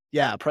 Like,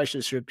 yeah,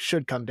 prices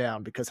should come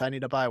down because I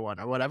need to buy one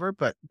or whatever.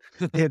 But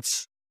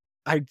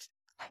I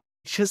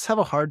just have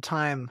a hard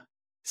time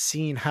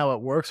seeing how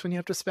it works when you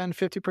have to spend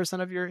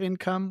 50% of your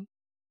income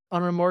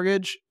on a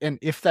mortgage. And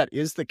if that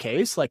is the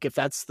case, like if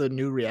that's the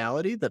new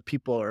reality, that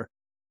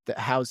that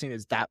housing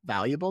is that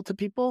valuable to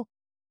people,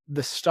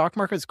 the stock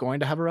market is going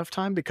to have a rough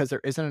time because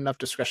there isn't enough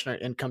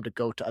discretionary income to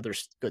go to other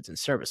goods and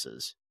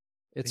services.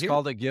 It's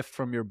called a gift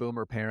from your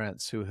boomer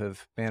parents who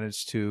have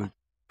managed to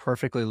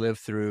perfectly live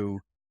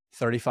through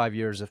 35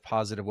 years of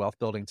positive wealth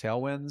building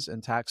tailwinds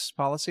and tax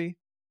policy,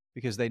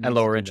 because they need and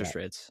lower to do interest that.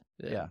 rates.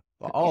 Yeah.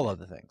 Well, all of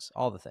the things.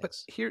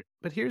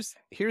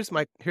 Here's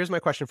my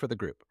question for the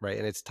group, right?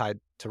 And it's tied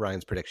to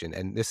Ryan's prediction.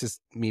 And this is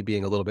me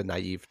being a little bit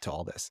naive to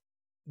all this.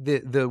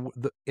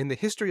 In the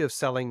history of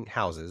selling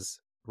houses,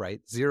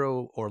 right,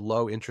 zero or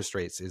low interest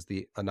rates is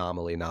the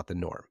anomaly, not the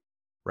norm,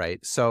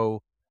 right?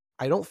 So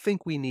I don't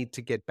think we need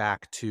to get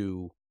back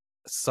to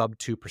sub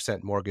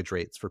 2% mortgage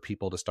rates for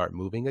people to start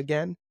moving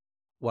again.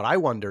 What I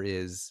wonder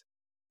is,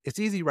 it's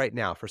easy right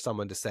now for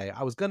someone to say,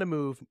 I was going to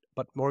move,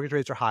 but mortgage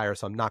rates are higher,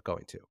 so I'm not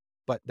going to.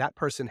 But that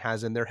person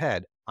has in their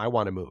head, I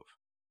want to move.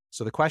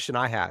 So the question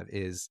I have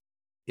is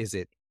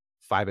it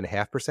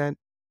 5.5%?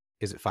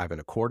 Is it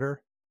 5.25%?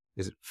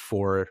 Is it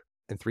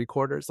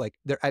 4.75%? Like,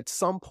 there, at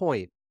some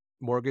point,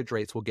 mortgage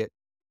rates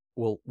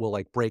will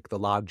like break the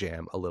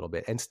logjam a little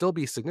bit and still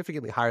be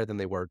significantly higher than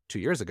they were 2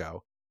 years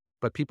ago.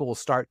 But people will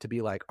start to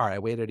be like, all right, I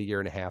waited a year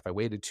and a half, I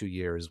waited 2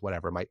 years,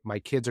 whatever. My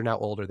kids are now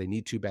older, they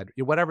need 2 bedrooms,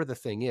 whatever the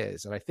thing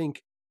is. And I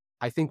think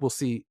we'll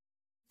see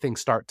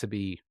things start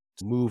to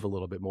move a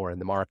little bit more in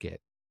the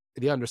market.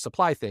 The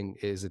undersupply thing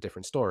is a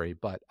different story,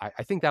 but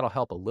I think that'll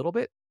help a little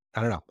bit.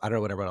 I don't know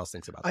what everyone else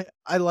thinks about that.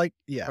 I like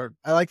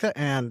that.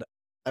 And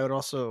I would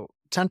also,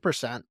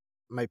 10%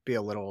 might be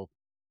a little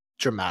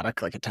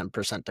dramatic, like a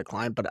 10%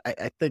 decline. But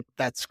I think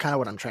that's kind of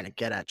what I'm trying to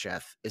get at,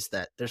 Jeff, is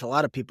that there's a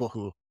lot of people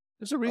who,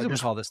 there's a reason we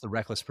call this the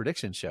Reckless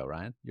Prediction Show,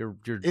 Ryan. You're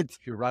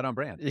right on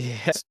brand. Yeah.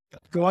 it's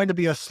going to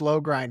be a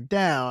slow grind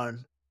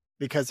down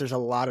because there's a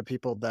lot of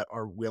people that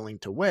are willing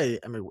to wait.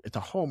 I mean, it's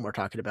a home we're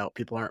talking about.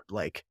 People aren't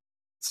like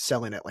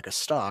selling it like a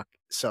stock.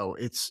 So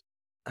it's,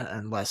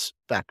 unless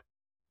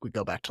we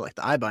go back to like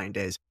the iBuying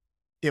days,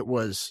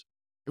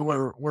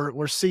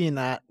 we're seeing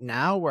that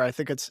now, where I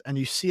think it's, and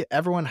you see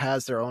everyone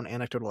has their own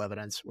anecdotal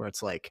evidence where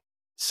it's like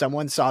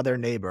someone saw their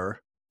neighbor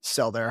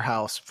sell their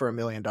house for $1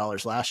 million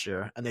last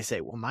year, and they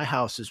say, well, my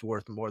house is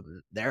worth more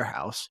than their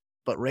house,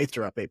 but rates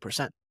are up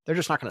 8%. they're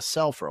just not going to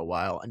sell for a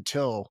while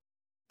until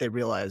they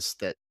realize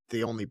that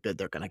the only bid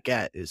they're going to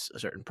get is a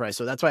certain price.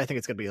 So that's why I think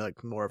it's going to be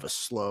like more of a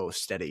slow,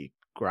 steady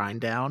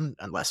grind down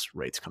unless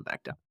rates come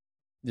back down.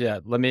 Yeah,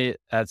 let me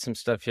add some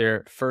stuff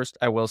here. First,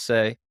 I will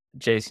say,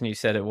 Jason, you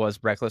said it was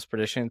reckless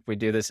prediction. We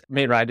do this.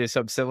 Me and Ryan do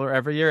something similar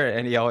every year,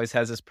 and he always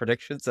has his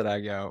predictions, and I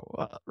go,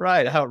 well,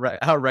 right,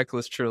 how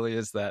reckless truly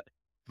is that?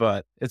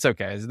 But it's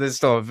okay. This is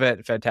still a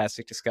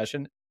fantastic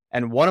discussion.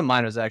 And one of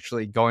mine was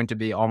actually going to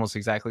be almost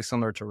exactly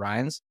similar to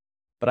Ryan's,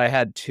 but I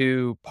had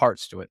two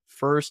parts to it.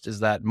 First is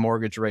that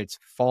mortgage rates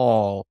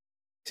fall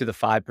to the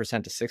 5%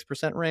 to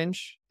 6%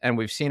 range, and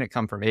we've seen it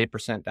come from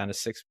 8% down to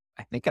 6,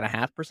 I think, and a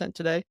half percent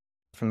today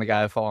from the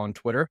guy I follow on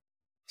Twitter.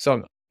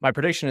 So my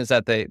prediction is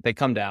that they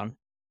come down,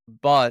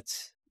 but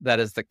that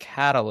is the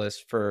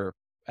catalyst for,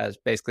 as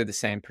basically the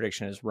same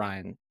prediction as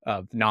Ryan,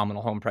 of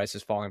nominal home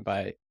prices falling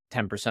by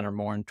 10% or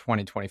more in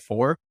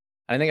 2024.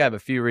 I think I have a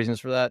few reasons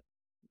for that.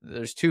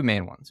 There's two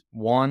main ones.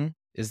 One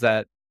is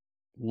that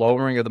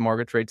lowering of the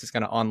mortgage rates is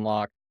going to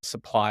unlock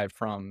supply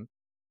from,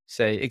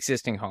 say,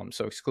 existing homes,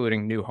 so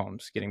excluding new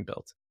homes getting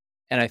built.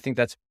 And I think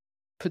that's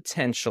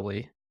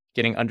potentially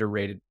getting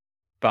underrated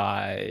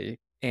by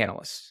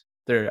analysts.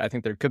 I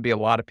think there could be a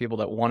lot of people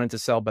that wanted to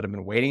sell but have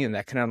been waiting, and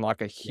that can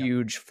unlock a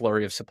huge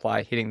flurry of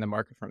supply hitting the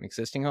market from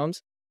existing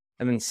homes.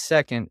 And then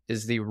second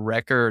is the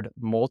record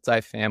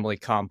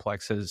multifamily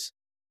complexes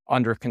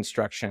under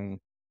construction,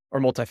 or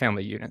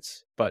multifamily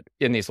units, but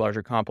in these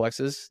larger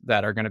complexes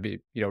that are going to be,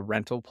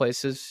 rental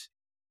places,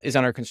 is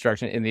under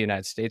construction in the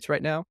United States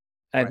right now.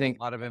 And I think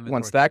a lot of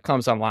once that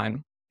comes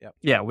online,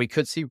 we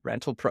could see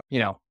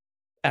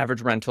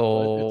average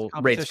rental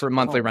rates for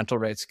monthly rental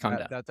rates come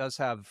down. That does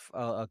have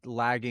a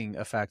lagging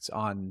effect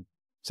on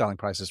selling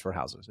prices for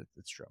houses.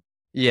 It's true.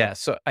 Yeah.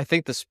 So I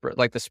think the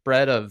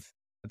spread of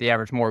the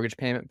average mortgage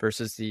payment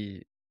versus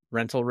the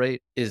rental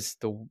rate is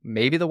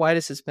maybe the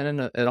widest it's been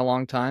in a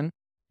long time.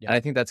 Yeah. And I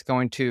think there's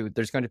going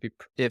to be,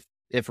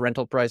 if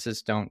rental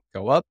prices don't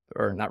go up,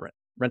 or not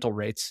rental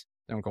rates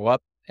don't go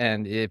up,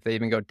 and if they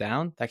even go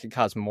down, that could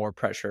cause more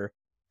pressure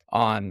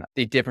on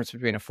the difference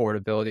between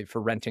affordability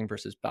for renting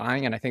versus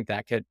buying. And I think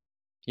that could,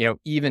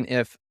 even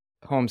if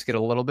homes get a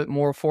little bit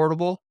more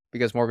affordable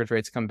because mortgage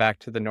rates come back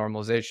to the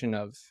normalization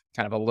of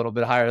kind of a little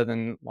bit higher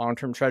than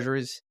long-term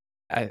treasuries,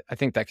 I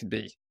think that could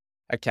be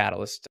a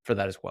catalyst for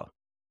that as well.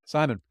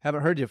 Simon,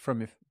 haven't heard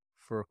from you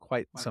for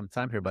quite some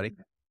time here, buddy.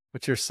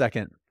 What's your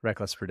second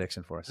reckless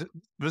prediction for us?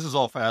 This is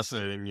all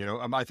fascinating.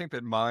 I think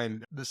that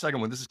the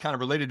second one, this is kind of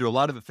related to a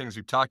lot of the things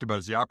we've talked about,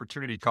 is the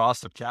opportunity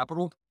cost of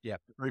capital. Yeah.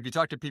 Or if you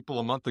talk to people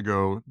a month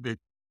ago,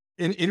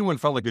 anyone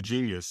felt like a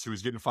genius who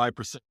was getting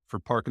 5% for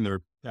parking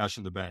their cash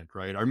in the bank,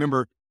 right? I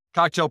remember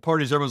cocktail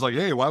parties, everyone's like,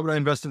 hey, why would I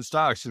invest in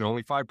stocks?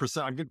 Only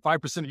 5%. I'm getting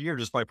 5% a year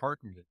just by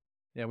parking it.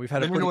 Yeah, we've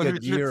had a pretty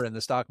good year in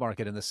the stock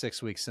market in the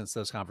 6 weeks since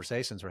those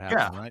conversations were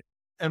happening, right?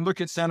 And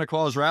look at Santa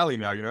Claus rally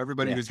now.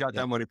 Everybody who's got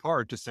that money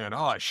parked is saying,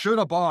 oh, I should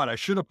have bought. I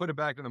should have put it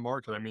back in the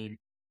market. I mean,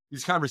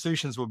 these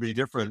conversations will be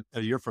different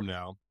a year from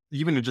now,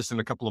 even just in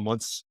a couple of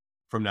months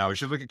from now. You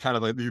should look at kind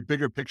of like the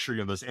bigger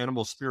picture, this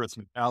animal spirits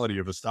mentality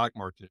of the stock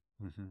market.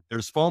 Mm-hmm.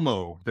 There's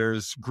FOMO.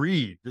 There's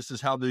greed. This is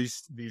how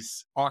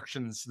these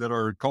auctions that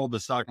are called the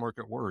stock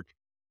market work.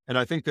 And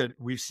I think that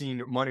we've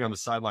seen money on the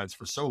sidelines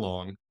for so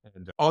long,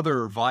 and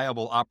other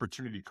viable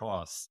opportunity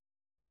costs,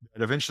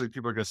 and eventually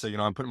people are going to say,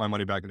 I'm putting my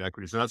money back into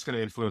equity. So that's going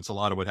to influence a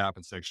lot of what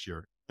happens next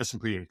year,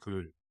 S&P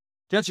included.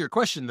 To answer your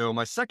question, though,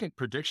 my second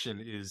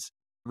prediction is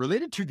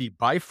related to the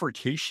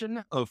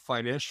bifurcation of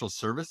financial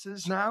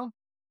services now.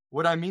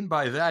 What I mean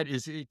by that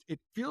is it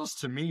feels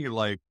to me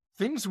like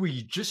things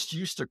we just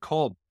used to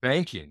call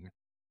banking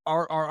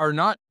are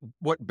not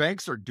what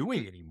banks are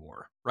doing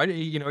anymore, right? It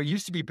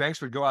used to be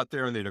banks would go out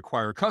there and they'd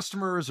acquire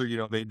customers,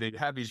 or, they'd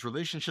have these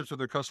relationships with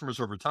their customers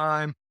over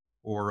time,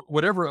 or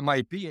whatever it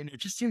might be. And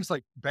it just seems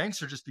like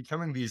banks are just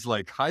becoming these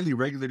like highly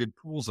regulated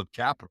pools of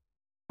capital,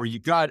 where you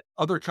got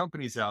other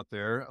companies out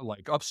there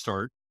like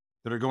Upstart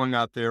that are going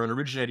out there and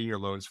originating your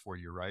loans for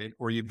you, right?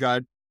 Or you've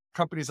got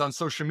companies on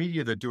social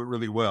media that do it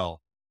really well,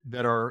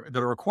 that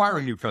are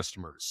acquiring new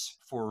customers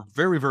for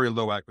very, very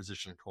low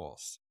acquisition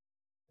costs.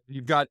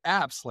 You've got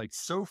apps like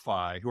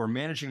SoFi who are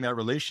managing that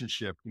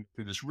relationship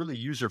through this really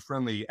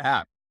user-friendly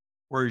app,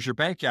 whereas your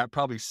bank app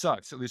probably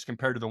sucks, at least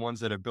compared to the ones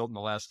that have built in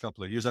the last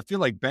couple of years. I feel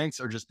like banks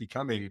are just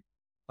becoming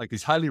like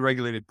these highly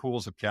regulated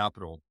pools of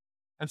capital.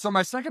 And so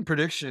my second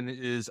prediction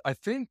is, I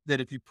think that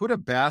if you put a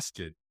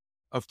basket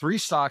of 3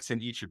 stocks in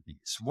each of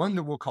these, one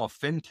that we'll call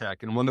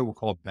fintech and one that we'll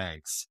call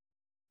banks.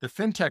 The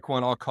fintech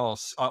one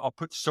I'll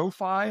put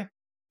SoFi,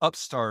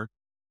 Upstart,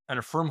 and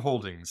Affirm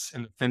Holdings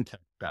in the fintech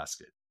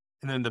basket.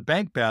 And then the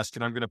bank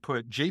basket, I'm going to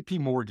put JP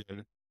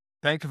Morgan,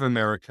 Bank of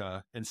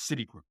America, and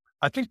Citigroup.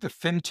 I think the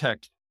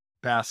fintech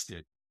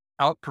basket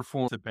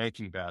outperforms the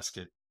banking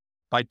basket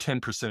by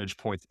 10 percentage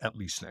points at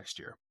least next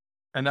year.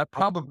 And that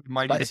probably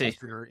might be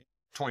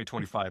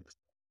 2025.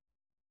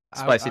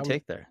 Spicy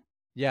take there.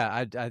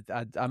 Yeah,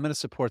 I'm going to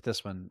support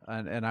this one.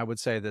 And I would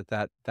say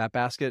that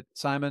basket,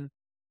 Simon,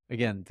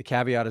 again, the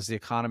caveat is the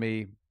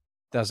economy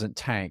doesn't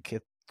tank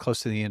close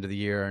to the end of the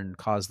year and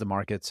cause the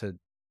market to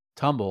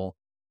tumble,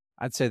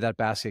 I'd say that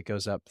basket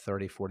goes up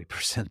 30,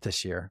 40%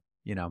 this year.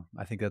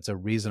 I think that's a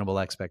reasonable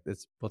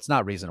it's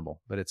not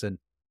reasonable, but it's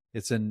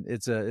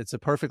a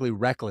perfectly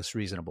reckless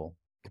reasonable.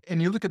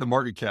 And you look at the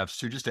market caps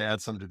too, just to add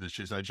something to this,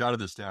 Jason, I jotted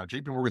this down.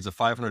 JP Morgan's a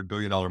 $500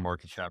 billion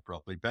market cap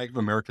roughly. Bank of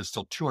America is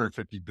still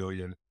 $250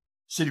 billion.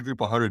 Citigroup,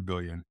 $100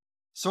 billion.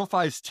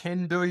 SoFi is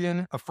 $10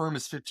 billion. Affirm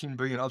is $15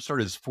 billion.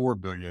 Upstart is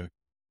 $4 billion.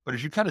 But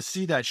as you kind of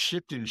see that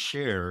shift in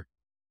share,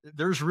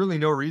 there's really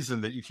no reason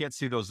that you can't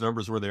see those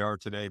numbers where they are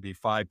today be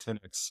 5,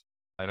 10x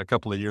in a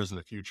couple of years in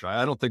the future.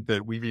 I don't think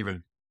that we've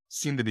even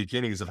seen the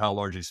beginnings of how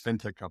large these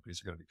fintech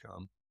companies are going to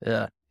become.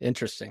 Yeah,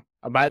 interesting.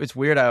 It's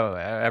weird how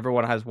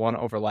everyone has one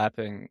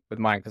overlapping with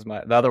mine, because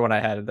the other one I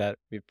had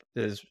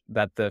is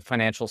that the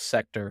financial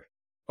sector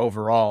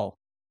overall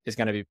is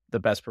going to be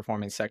the best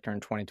performing sector in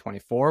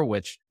 2024,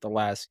 which the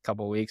last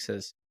couple of weeks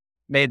has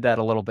made that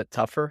a little bit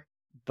tougher.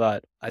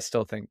 But I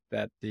still think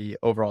that the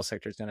overall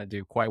sector is going to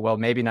do quite well.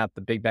 Maybe not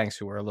the big banks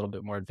who are a little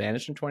bit more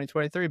advantaged in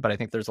 2023, but I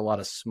think there's a lot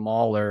of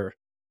smaller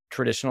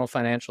traditional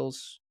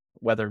financials,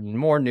 whether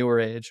more newer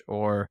age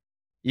or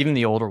even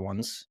the older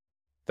ones,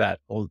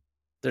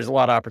 there's a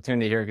lot of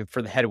opportunity here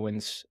for the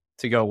headwinds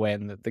to go away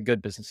and the good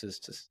businesses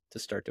to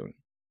start doing,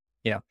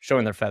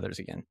 showing their feathers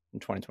again in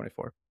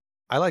 2024.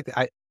 I like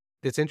that.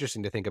 It's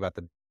interesting to think about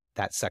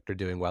that sector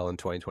doing well in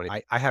 2020.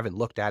 I haven't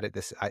looked at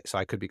it so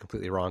I could be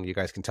completely wrong. You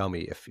guys can tell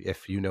me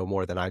if you know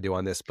more than I do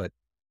on this, but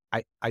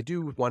I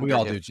do wonder. We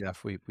all do,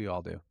 Jeff. We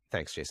all do.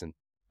 Thanks, Jason.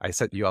 I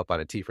set you up on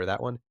a tee for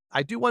that one.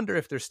 I do wonder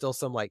if there's still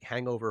some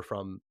hangover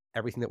from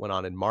everything that went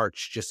on in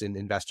March, just in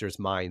investors'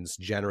 minds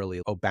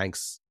generally. Oh,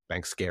 banks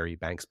scary,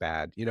 banks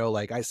bad.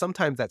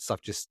 Sometimes that stuff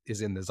just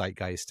is in the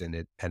zeitgeist and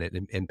it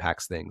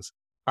impacts things.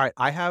 All right,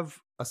 I have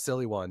a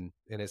silly one,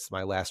 and it's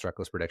my last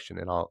reckless prediction,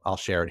 and I'll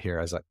share it here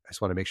as I just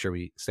want to make sure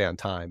we stay on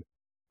time.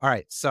 All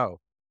right, so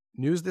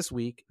news this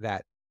week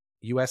that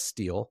U.S.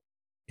 Steel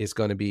is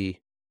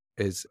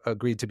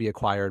agreed to be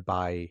acquired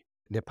by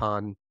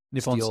Nippon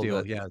Steel,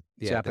 the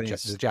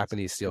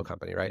Japanese steel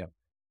company, right? Yeah.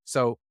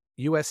 So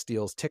U.S.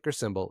 Steel's ticker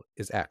symbol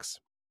is X.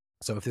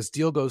 So if this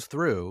deal goes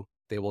through,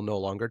 they will no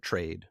longer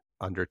trade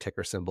under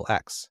ticker symbol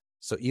X.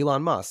 So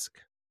Elon Musk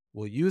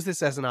will use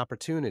this as an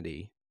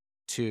opportunity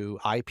to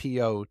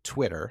IPO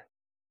Twitter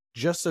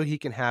just so he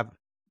can have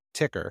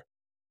ticker.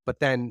 But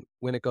then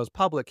when it goes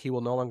public, he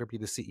will no longer be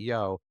the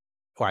CEO.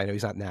 Or I know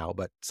he's not now,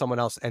 but someone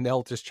else, and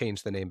they'll just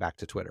change the name back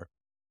to Twitter.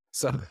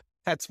 So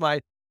that's my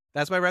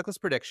reckless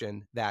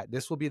prediction, that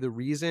this will be the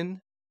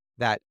reason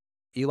that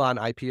Elon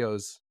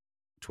IPOs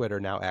Twitter,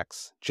 now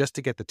X, just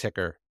to get the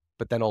ticker,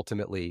 but then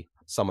ultimately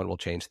someone will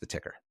change the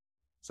ticker.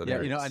 So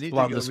I need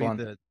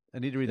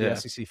to read the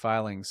SEC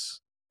filings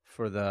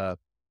for the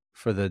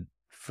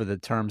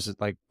terms,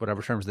 like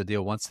whatever terms of the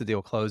deal. Once the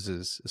deal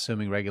closes,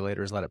 assuming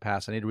regulators let it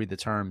pass, I need to read the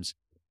terms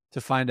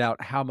to find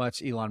out how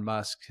much Elon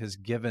Musk has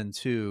given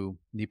to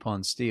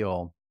Nippon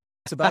Steel.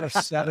 It's about a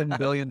 $7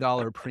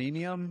 billion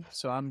premium.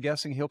 So I'm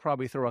guessing he'll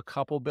probably throw a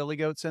couple billy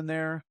goats in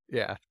there.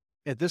 Yeah.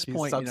 At this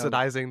point,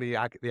 subsidizing the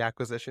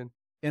acquisition.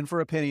 In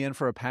for a penny, in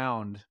for a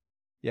pound.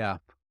 Yeah.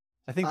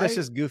 I think that's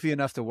just goofy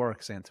enough to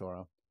work,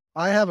 Santoro.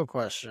 I have a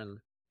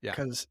question. Yeah.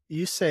 Because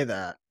you say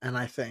that, and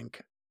I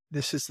think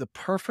this is the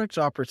perfect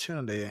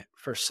opportunity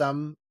for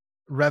some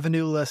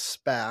revenue-less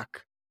SPAC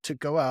to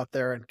go out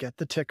there and get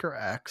the ticker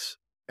X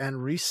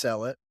and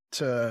resell it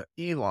to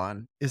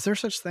Elon. Is there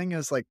such thing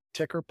as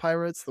ticker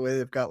pirates, the way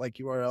they've got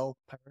URL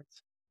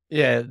pirates?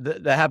 Yeah,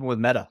 that happened with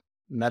Meta.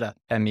 The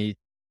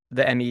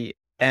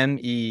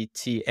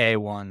META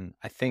one.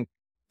 I think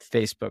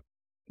Facebook,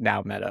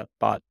 now Meta,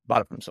 bought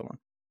it from someone.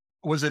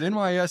 Was it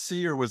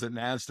NYSE or was it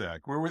NASDAQ?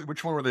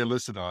 Which one were they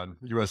listed on,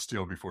 U.S.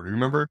 Steel, before? Do you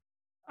remember?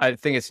 I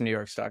think it's New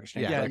York Stock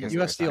Exchange. Yeah,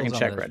 U.S. Steel. I can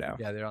check right now.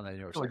 Yeah, they're on the New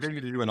York Stock Exchange.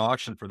 They need to do an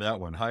auction for that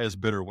one. Highest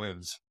bidder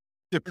wins.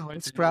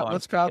 Let's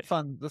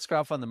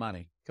crowdfund the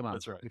money. Come on.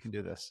 That's right. We can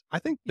do this. I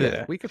think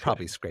we could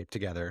probably scrape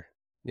together,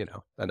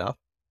 enough.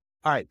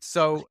 All right.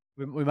 So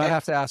we might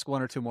have to ask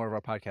one or two more of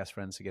our podcast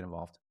friends to get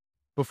involved.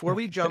 Before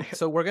we jump,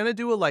 so we're going to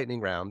do a lightning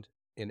round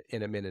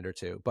in a minute or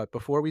two. But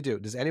before we do,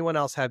 does anyone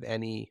else have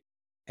any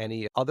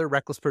other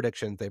reckless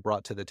predictions they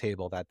brought to the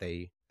table that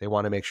they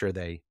want to make sure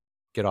they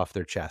get off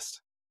their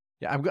chest?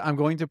 Yeah, I'm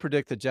going to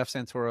predict that Jeff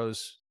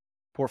Santoro's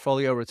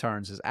portfolio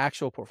returns, his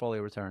actual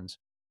portfolio returns,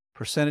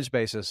 percentage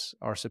basis,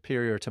 are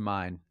superior to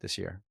mine this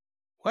year.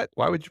 What?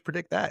 Why would you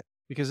predict that?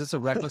 Because it's a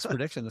reckless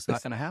prediction that's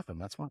not going to happen.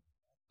 That's why.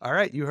 All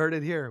right, you heard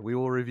it here. We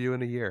will review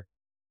in a year.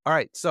 All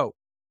right, so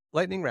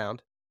lightning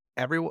round.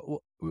 Everyone,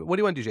 what do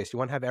you want to do, Jason? You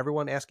want to have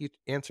everyone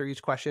answer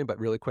each question, but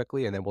really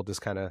quickly, and then we'll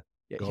just kind of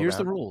here's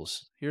the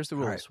rules.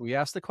 Right. We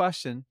ask the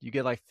question. You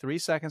get 3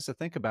 seconds to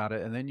think about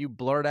it, and then you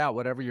blurt out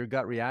whatever your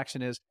gut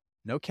reaction is.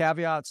 No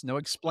caveats, no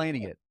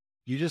explaining it.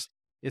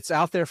 It's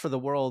out there for the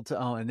world to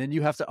own, and then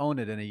you have to own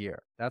it in a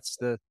year. That's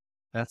the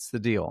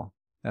deal.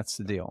 That's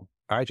the deal.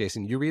 All right,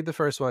 Jason, you read the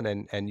first one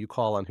and you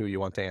call on who you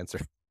want to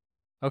answer.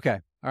 Okay.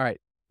 All right.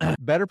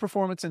 Better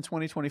performance in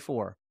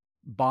 2024.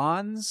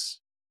 Bonds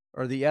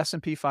or the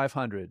S&P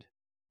 500?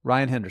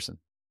 Ryan Henderson.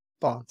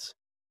 Bonds.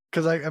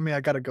 Because I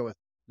got to go with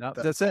No,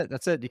 that's it.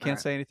 That's it. You can't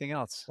right. say anything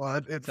else. Well,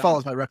 it Done.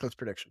 follows my reckless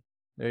prediction.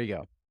 There you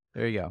go.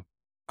 There you go.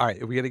 All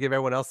right. Are we going to give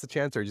everyone else the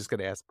chance, or are you just going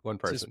to ask one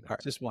Just, person? All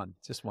right. just one.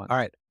 Just one. All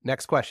right.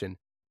 Next question.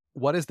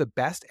 What is the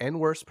best and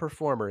worst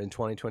performer in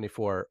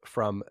 2024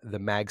 from the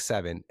Mag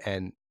 7?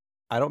 And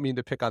I don't mean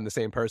to pick on the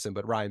same person,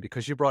 but Ryan,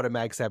 because you brought a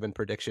Mag 7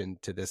 prediction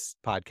to this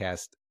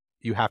podcast,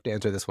 you have to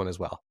answer this one as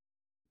well.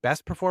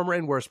 Best performer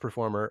and worst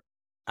performer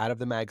out of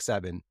the Mag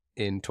 7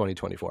 in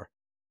 2024.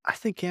 I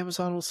think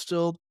Amazon will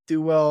still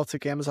do well. I'll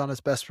take Amazon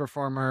as best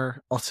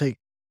performer. I'll take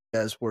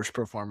as worst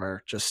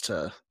performer just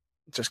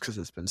because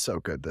it's been so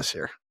good this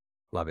year.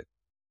 Love it.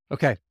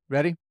 Okay,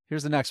 ready?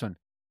 Here's the next one.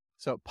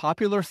 So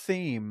popular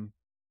theme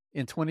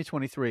in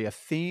 2023, a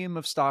theme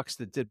of stocks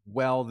that did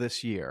well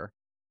this year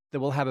that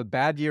will have a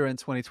bad year in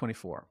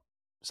 2024.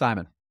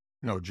 Simon.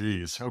 No,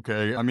 geez.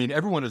 Okay. I mean,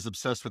 everyone is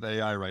obsessed with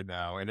AI right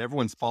now, and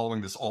everyone's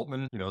following this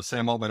Altman,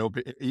 Sam Altman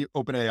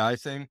open AI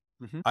thing.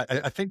 Mhm.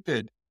 I think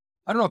that,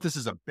 I don't know if this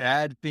is a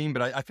bad theme,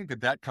 but I think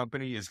that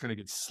company is going to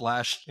get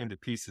slashed into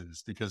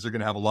pieces because they're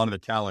going to have a lot of the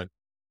talent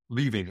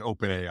leaving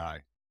OpenAI.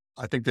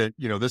 I think that,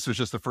 this was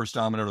just the first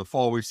domino of the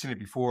fall. We've seen it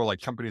before,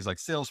 like companies like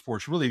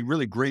Salesforce, really,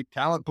 really great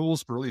talent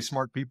pools for really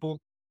smart people.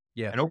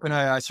 Yeah. And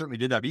OpenAI certainly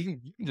did that. But you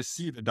can just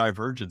see the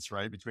divergence,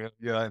 right,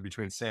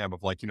 between Sam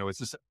of like, is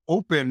this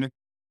open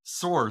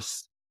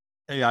source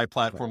AI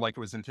platform like it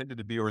was intended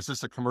to be, or is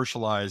this a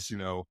commercialized,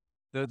 The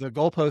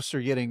goalposts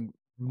are getting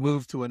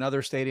moved to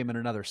another stadium in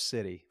another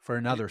city for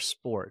another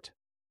sport.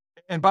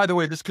 And by the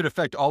way, this could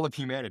affect all of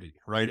humanity,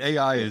 right?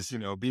 AI is,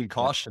 being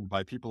cautioned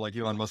by people like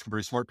Elon Musk and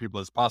very smart people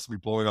as possibly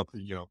blowing up the,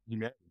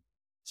 humanity.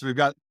 So we've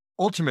got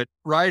ultimate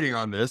riding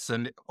on this,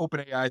 and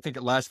OpenAI, I think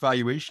at last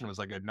valuation was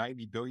like a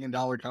 $90 billion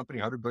company,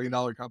 $100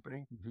 billion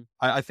company. Mhm.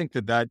 I think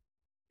that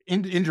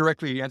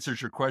indirectly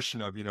answers your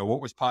question of,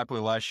 what was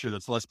popular last year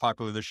that's less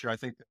popular this year. I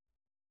think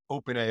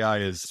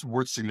OpenAI is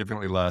worth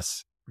significantly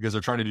less because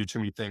they're trying to do too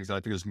many things. And I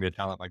think there's going to be a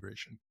talent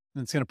migration.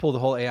 And it's going to pull the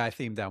whole AI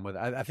theme down with it.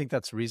 I think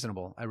that's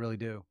reasonable. I really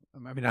do.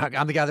 I mean,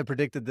 I'm the guy that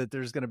predicted that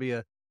there's going to be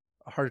a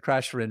hard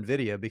crash for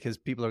NVIDIA because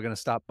people are going to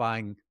stop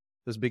buying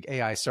those big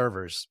AI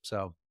servers.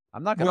 So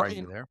I'm not going to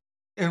argue there.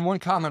 And one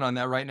comment on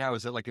that right now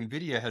is that like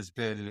NVIDIA has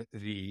been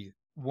the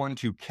one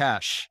to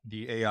cache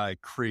the AI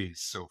craze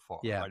so far.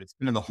 Yeah. Right? It's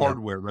been in the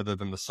hardware rather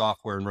than the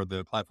software and rather than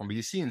the platform. But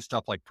you see in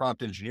stuff like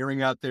prompt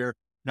engineering out there,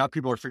 now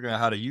people are figuring out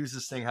how to use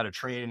this thing, how to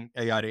train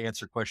AI to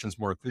answer questions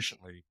more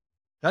efficiently.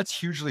 That's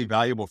hugely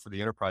valuable for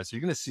the enterprise. So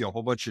you're going to see a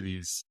whole bunch of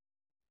these,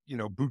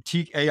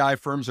 boutique AI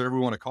firms, whatever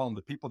we want to call them,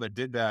 the people that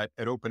did that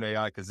at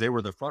OpenAI because they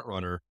were the front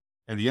runner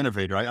and the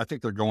innovator. I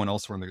think they're going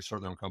elsewhere and they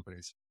start their own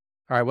companies.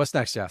 All right. What's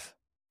next, Jeff?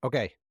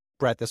 Okay,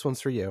 Brett, this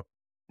one's for you.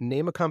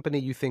 Name a company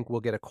you think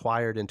will get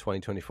acquired in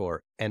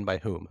 2024 and by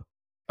whom?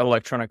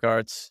 Electronic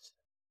Arts,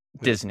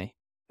 Disney.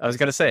 I was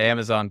going to say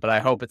Amazon, but I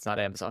hope it's not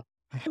Amazon.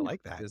 I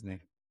like that.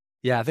 Disney.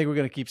 Yeah, I think we're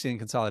going to keep seeing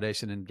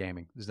consolidation in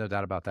gaming. There's no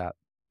doubt about that.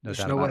 There's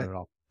doubt no about way. it at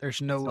all.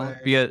 There's no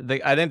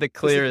way. I think the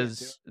clear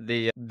is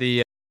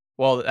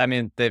well, I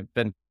mean, they've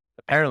been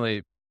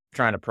apparently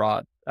trying to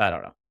prod. I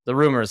don't know. The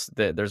rumors,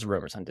 there's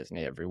rumors on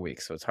Disney every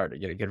week, so it's hard to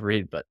get a good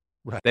read, but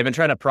they've been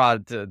trying to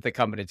prod the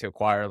company to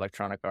acquire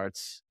Electronic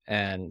Arts.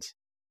 And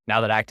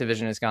now that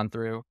Activision has gone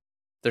through,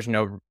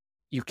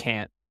 you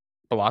can't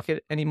block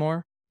it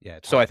anymore. Yeah.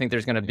 So I think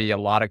there's going to be a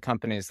lot of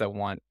companies that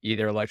want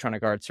either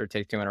Electronic Arts or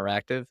Take-Two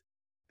Interactive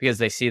because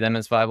they see them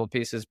as viable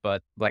pieces.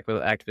 But like with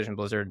Activision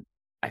Blizzard,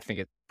 I think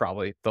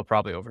they'll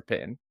probably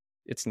overpay. And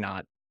it's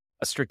not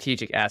a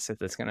strategic asset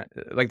that's going to,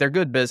 like, they're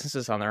good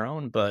businesses on their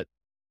own, but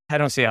I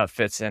don't see how it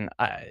fits in.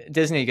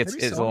 Disney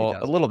is a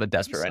little bit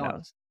desperate right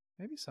now.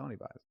 Maybe Sony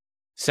buys it.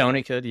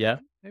 Sony could, yeah.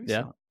 Maybe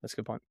Yeah, Sony. that's a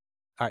good point.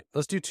 All right,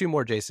 let's do two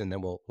more, Jason,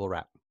 then we'll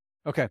wrap.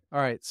 Okay. All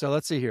right. So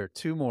let's see here.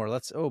 Two more.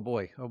 Oh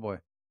boy. I'm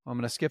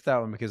going to skip that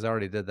one because I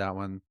already did that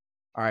one.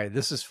 All right.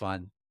 This is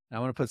fun. I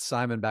want to put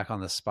Simon back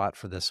on the spot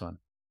for this one.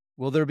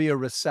 Will there be a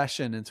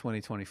recession in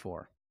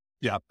 2024?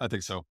 Yeah, I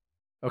think so.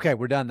 Okay.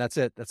 We're done. That's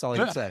it. That's all I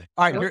can say.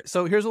 All right.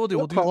 So here's what we'll do.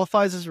 What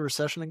qualifies as a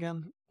recession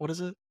again? What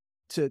is it?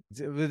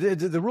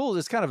 The rule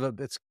is kind of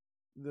the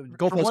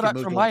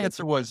goalpost. From my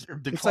answer was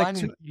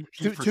declining.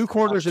 Like two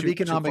quarters of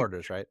economic. 2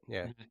 quarters, right?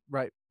 Yeah.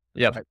 Right.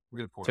 Yep. Right.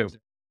 We have Two.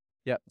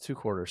 Yeah. 2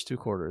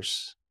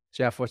 quarters.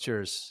 Jeff, what's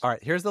yours? All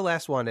right, here's the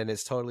last one, and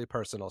it's totally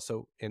personal.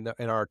 So in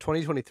our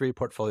 2023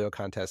 portfolio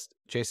contest,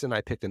 Jason and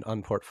I picked an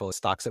unportfolio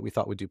stocks that we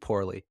thought would do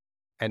poorly.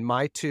 And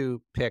my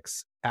 2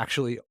 picks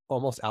actually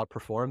almost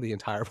outperformed the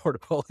entire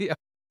portfolio.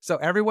 So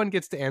everyone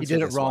gets to answer. He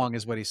did it this wrong, one.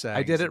 is what he said.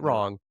 I did it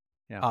wrong.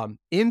 Yeah.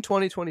 In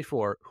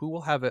 2024, who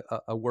will have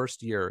a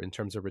worst year in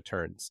terms of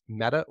returns,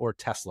 Meta or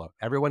Tesla?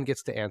 Everyone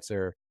gets to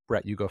answer.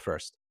 Brett, you go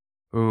first.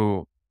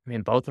 Ooh, I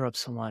mean, both are up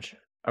so much.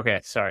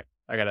 Okay, sorry.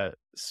 I got a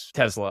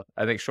Tesla.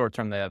 I think short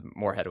term they have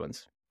more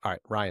headwinds. All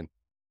right, Ryan.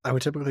 I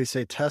would typically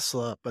say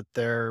Tesla, but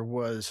there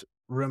was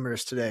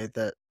rumors today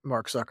that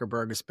Mark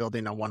Zuckerberg is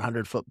building a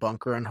 100-foot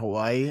bunker in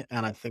Hawaii,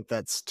 and I think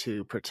that's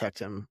to protect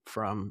him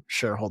from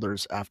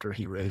shareholders after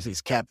he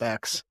raises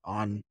CapEx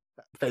on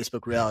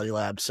Facebook Reality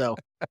Labs. So,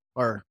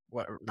 or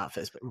what? Not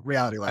Facebook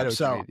Reality I know Labs. what you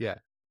So, mean, yeah.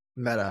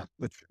 Meta,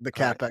 the All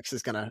right. CapEx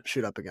is going to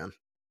shoot up again.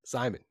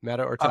 Simon,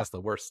 Meta or Tesla,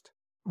 worst?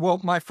 Well,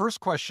 my first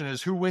question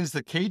is who wins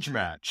the cage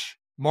match,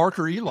 Mark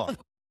or Elon?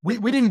 We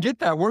didn't get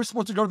that. We're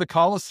supposed to go to the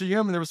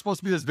Coliseum and there was supposed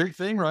to be this big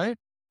thing, right?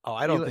 Oh,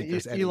 I don't think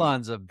there's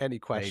Elon's any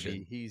question.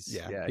 Baby. He's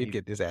he'd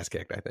get his ass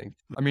kicked, I think.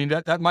 I mean,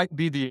 that might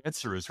be the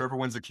answer is whoever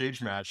wins the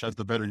cage match has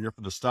the better year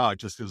for the stock,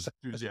 just because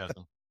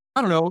enthusiasm. I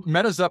don't know.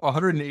 Meta's up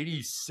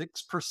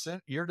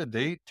 186% year to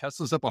date.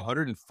 Tesla's up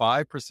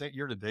 105%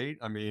 year to date.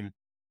 I mean,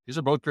 these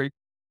are both great,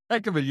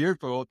 heck of a year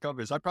for both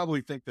companies. I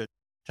probably think that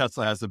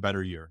Tesla has a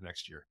better year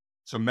next year.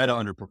 So Meta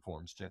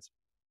underperforms. Chance.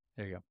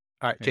 There you go.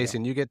 All right,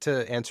 Jason, you get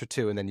to answer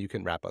 2 and then you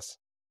can wrap us.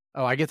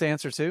 Oh, I get to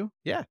answer too?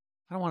 Yeah.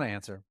 I don't want to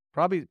answer.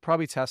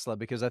 Probably Tesla,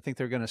 because I think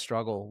they're going to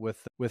struggle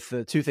with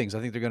the two things.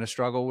 I think they're going to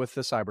struggle with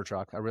the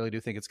Cybertruck. I really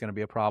do think it's going to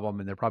be a problem,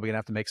 and they're probably going to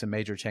have to make some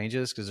major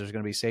changes because there's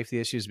going to be safety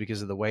issues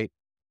because of the weight.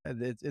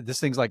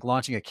 This thing's like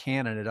launching a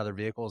cannon at other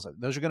vehicles.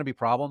 Those are going to be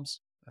problems.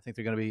 I think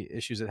they're going to be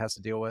issues it has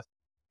to deal with.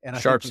 And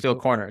Sharp steel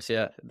corners.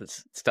 Yeah,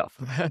 it's tough.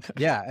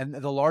 Yeah. And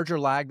the larger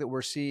lag that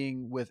we're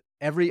seeing with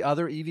every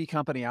other EV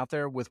company out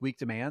there with weak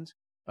demand,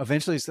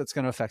 eventually that's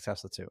going to affect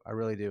Tesla too. I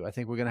really do. I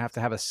think we're going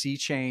to have a sea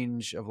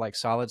change of like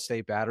solid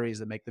state batteries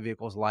that make the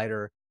vehicles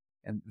lighter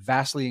and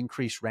vastly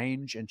increase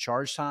range and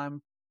charge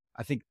time.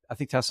 I think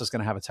Tesla's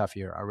going to have a tough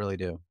year. I really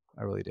do.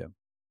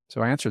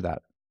 So I answered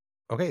that.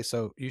 Okay,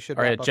 so you should.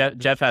 All right,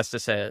 Jeff has to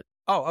say it.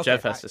 Oh, okay.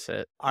 Jeff has to say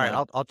it. All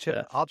right,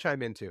 I'll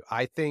chime in too.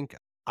 I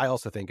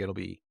also think it'll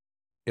be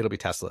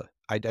Tesla.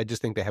 I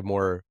just think they have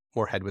more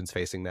headwinds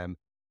facing them.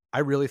 I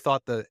really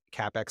thought the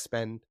CapEx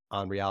spend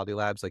on Reality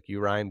Labs, like you,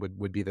 Ryan,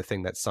 would be the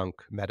thing that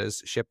sunk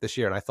Meta's ship this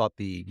year. And I thought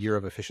the year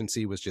of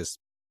efficiency was just,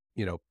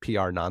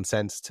 PR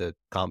nonsense to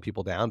calm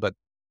people down. But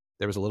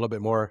there was a little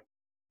bit more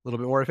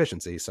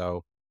efficiency.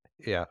 So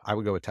yeah, I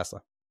would go with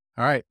Tesla.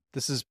 All right.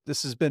 This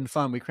has been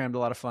fun. We crammed a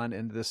lot of fun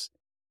into this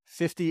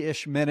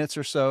 50-ish minutes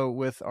or so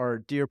with our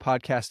dear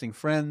podcasting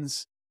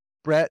friends.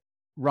 Brett,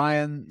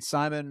 Ryan,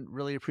 Simon,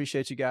 really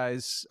appreciate you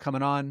guys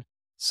coming on.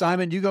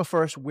 Simon, you go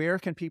first. Where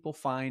can people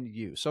find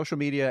you? Social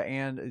media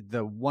and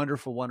the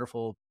wonderful,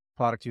 wonderful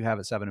product you have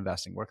at 7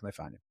 Investing. Where can they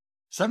find you?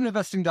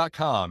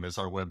 7investing.com is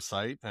our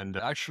website. And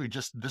actually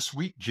just this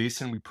week,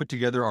 Jason, we put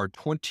together our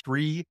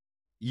 23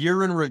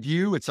 year in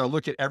review. It's our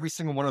look at every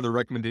single one of the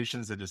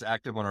recommendations that is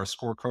active on our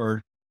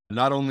scorecard.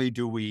 Not only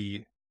do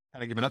we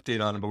kind of give an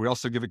update on them, but we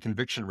also give a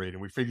conviction rate.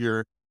 And we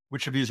figure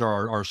which of these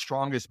are our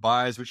strongest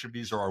buys, which of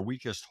these are our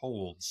weakest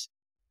holds.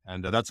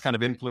 And that's kind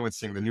of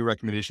influencing the new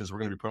recommendations we're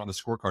going to be putting on the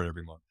scorecard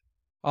every month.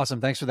 Awesome.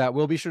 Thanks for that.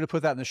 We'll be sure to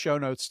put that in the show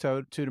notes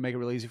too to make it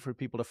really easy for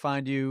people to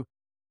find you.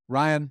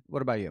 Ryan,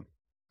 what about you?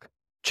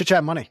 Chit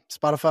Chat Money,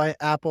 Spotify,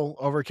 Apple,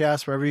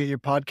 Overcast, wherever you get your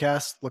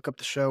podcasts, look up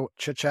the show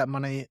Chit Chat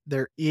Money.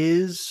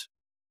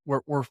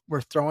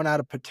 We're throwing out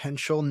a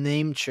potential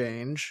name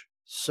change.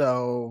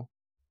 So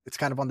it's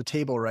kind of on the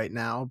table right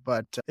now,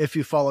 but if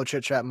you follow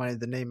Chit Chat Money,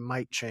 the name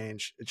might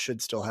change. It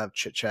should still have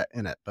Chit Chat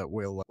in it, but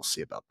we'll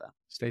see about that.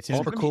 Stay tuned.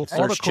 All the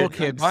cool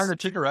kids. Buying the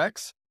Ticker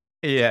X.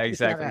 Yeah,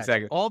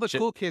 exactly. All the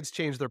cool kids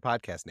change their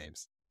podcast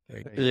names.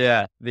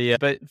 Yeah,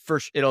 but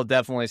first it'll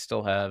definitely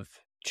still have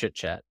Chit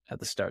Chat at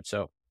the start.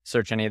 So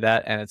search any of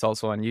that, and it's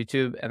also on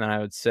YouTube. And then I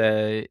would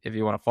say if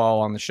you want to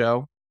follow on the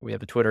show, we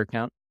have a Twitter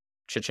account,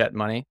 Chit Chat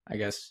Money. I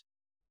guess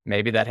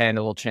maybe that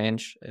handle will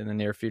change in the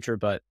near future,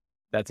 but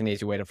that's an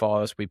easy way to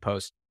follow us. We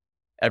post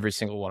every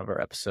single one of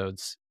our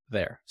episodes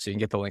there, so you can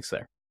get the links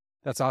there.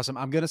 That's awesome.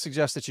 I'm going to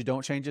suggest that you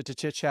don't change it to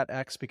Chit Chat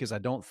X because I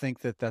don't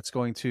think that that's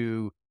going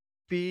to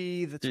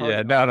be the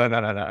target. Yeah,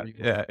 no.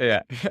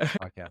 Yeah.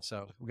 Okay.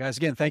 So guys,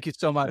 again, thank you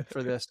so much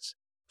for this.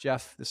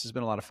 Jeff, this has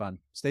been a lot of fun.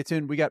 Stay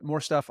tuned. We got more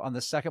stuff on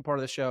the second part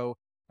of the show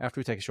after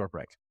we take a short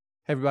break.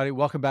 Hey, everybody,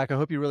 welcome back. I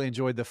hope you really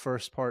enjoyed the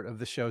first part of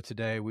the show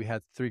today. We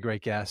had 3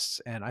 great guests,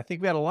 and I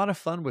think we had a lot of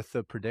fun with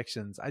the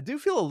predictions. I do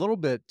feel a little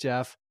bit,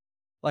 Jeff,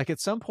 like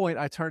at some point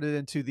I turned it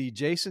into the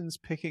Jason's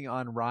picking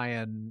on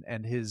Ryan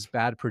and his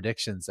bad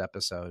predictions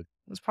episode.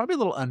 It was probably a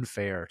little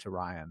unfair to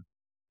Ryan.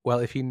 Well,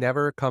 if he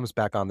never comes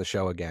back on the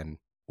show again,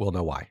 we'll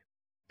know why.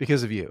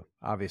 Because of you,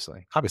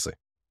 obviously.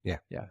 Yeah.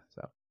 Yeah.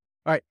 So, all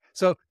right.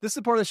 So this is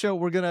the part of the show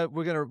we're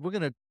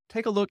gonna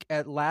take a look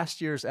at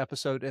last year's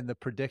episode and the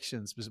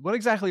predictions. What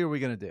exactly are we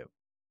gonna do?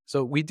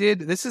 So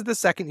this is the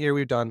second year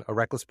we've done a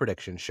Reckless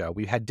Prediction show.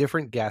 We had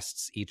different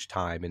guests each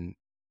time, and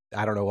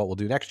I don't know what we'll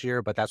do next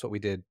year, but that's what we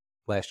did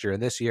last year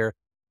and this year.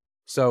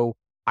 So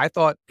I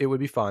thought it would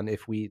be fun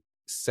if we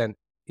spent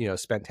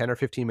 10 or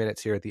 15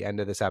 minutes here at the end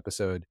of this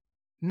episode,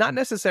 not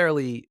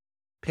necessarily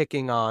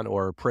picking on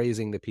or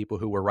praising the people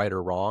who were right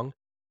or wrong.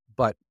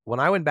 But when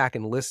I went back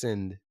and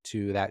listened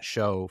to that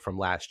show from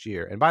last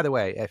year, and by the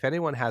way, if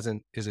anyone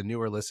is a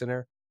newer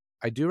listener,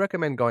 I do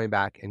recommend going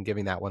back and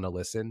giving that one a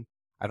listen.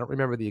 I don't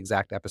remember the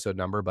exact episode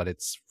number, but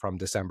it's from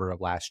December of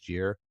last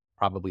year,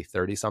 probably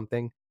 30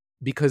 something,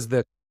 because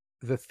the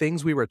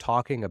things we were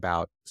talking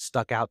about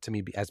stuck out to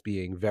me as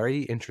being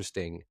very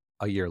interesting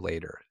a year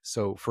later.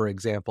 So for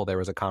example, there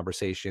was a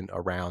conversation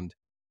around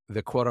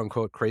the quote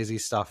unquote crazy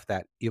stuff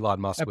that Elon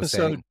Musk was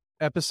saying.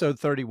 Episode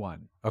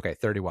 31. Okay,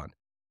 31.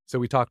 So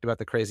we talked about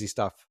the crazy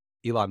stuff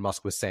Elon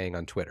Musk was saying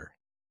on Twitter,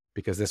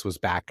 because this was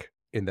back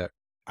in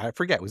I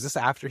forget, was this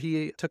after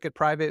he took it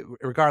private?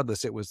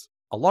 Regardless, it was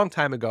a long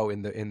time ago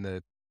in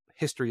the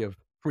history of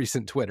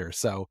recent Twitter.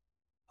 So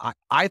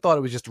I thought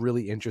it was just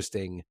really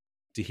interesting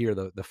to hear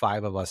the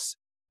five of us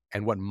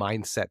and what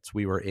mindsets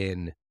we were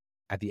in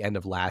at the end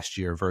of last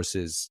year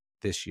versus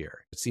this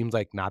year. It seems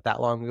like not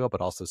that long ago,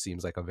 but also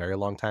seems like a very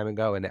long time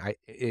ago. And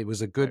it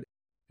was a good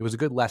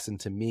lesson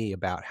to me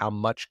about how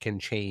much can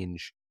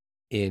change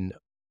in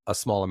a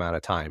small amount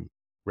of time,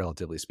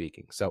 relatively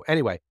speaking. So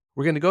anyway,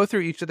 we're going to go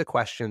through each of the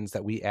questions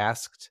that we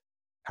asked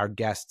our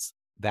guests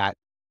that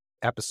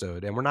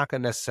episode. And we're not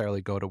going to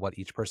necessarily go to what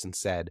each person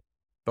said,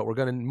 but we're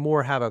going to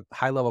more have a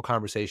high level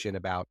conversation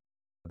about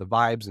the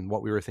vibes and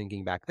what we were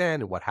thinking back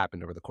then and what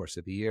happened over the course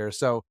of the year.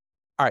 So,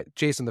 all right,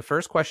 Jason, the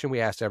first question we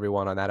asked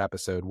everyone on that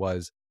episode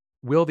was,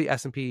 will the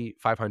S&P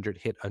 500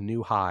 hit a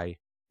new high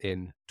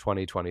in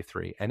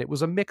 2023? And it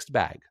was a mixed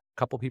bag. A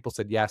couple people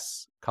said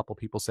yes. A couple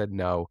people said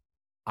no.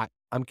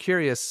 I'm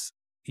curious,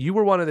 you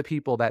were one of the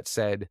people that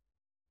said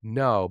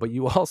no, but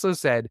you also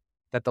said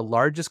that the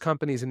largest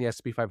companies in the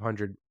S&P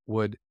 500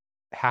 would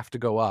have to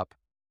go up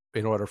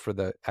in order for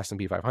the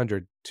S&P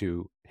 500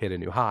 to hit a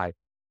new high.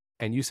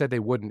 And you said they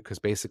wouldn't because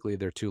basically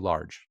they're too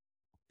large.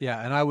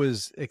 Yeah, and I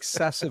was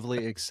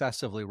excessively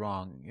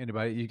wrong.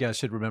 You guys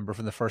should remember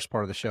from the first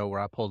part of the show where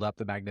I pulled up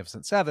the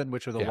Magnificent Seven,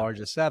 which are the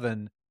largest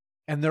seven,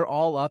 and they're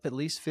all up at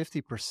least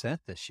 50%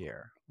 this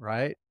year,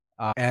 right?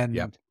 And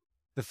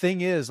the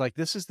thing is, like,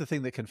 this is the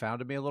thing that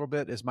confounded me a little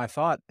bit, is my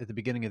thought at the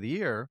beginning of the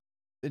year,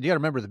 and you got to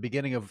remember the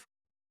beginning of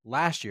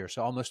last year,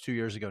 so almost 2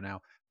 years ago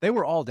now, they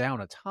were all down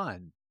a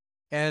ton.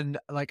 And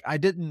like, I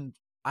didn't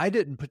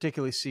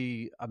particularly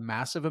see a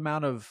massive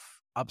amount of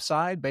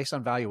upside based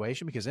on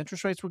valuation because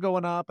interest rates were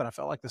going up. And I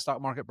felt like the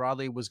stock market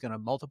broadly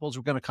multiples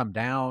were going to come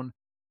down.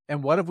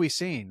 And what have we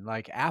seen?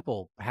 Like,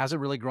 Apple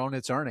hasn't really grown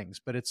its earnings,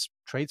 but it's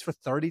trades for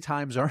 30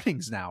 times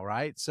earnings now,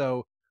 right?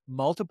 So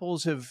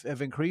multiples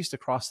have increased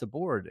across the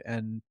board.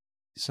 And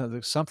so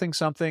there's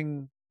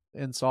something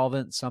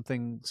insolvent,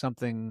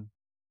 something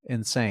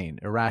insane,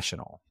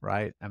 irrational,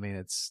 right? I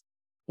mean,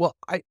 well,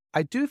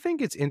 I do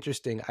think it's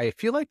interesting. I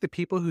feel like the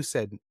people who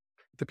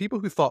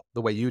thought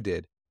the way you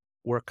did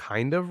were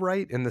kind of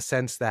right in the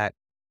sense that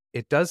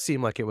it does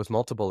seem like it was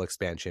multiple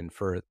expansion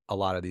for a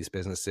lot of these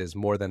businesses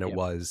more than it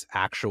was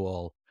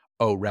actual,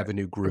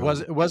 revenue grew.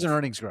 It wasn't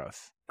earnings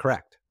growth.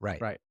 Correct.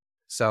 Right. Right.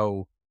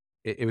 So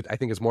I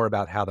think it's more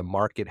about how the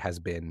market has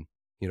been,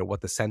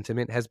 what the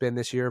sentiment has been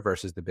this year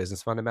versus the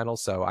business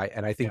fundamentals. So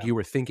I think you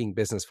were thinking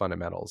business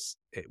fundamentals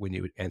when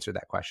you answered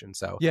that question.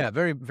 So yeah,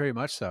 very, very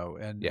much so.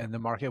 And the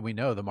market, we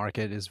know the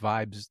market is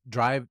vibes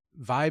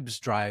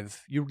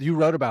drive. You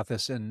wrote about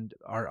this in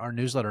our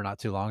newsletter not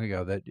too long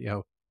ago that,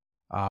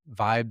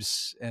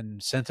 vibes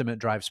and sentiment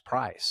drives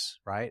price,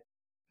 right?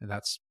 And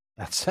that's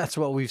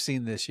what we've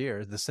seen this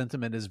year. The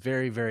sentiment is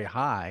very, very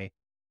high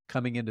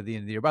coming into the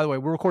end of the year. By the way,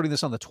 we're recording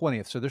this on the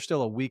 20th, so there's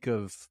still a week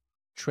of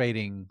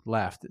trading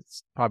left.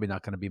 It's probably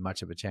not going to be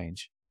much of a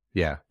change.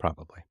 Yeah,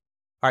 probably.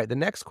 All right. The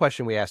next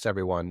question we asked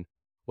everyone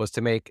was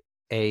to make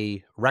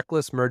a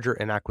reckless merger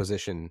and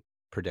acquisition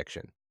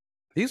prediction.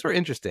 These were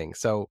interesting.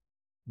 So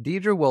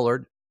Deidre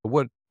Woolard,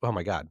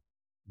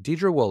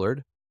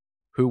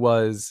 who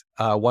was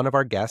one of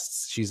our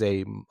guests. She's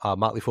a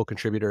Motley Fool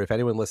contributor. If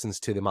anyone listens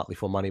to the Motley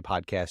Fool Money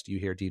podcast, you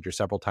hear Deidre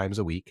several times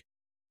a week.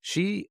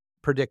 She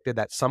predicted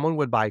that someone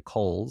would buy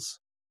Kohl's,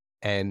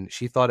 and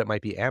she thought it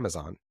might be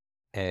Amazon.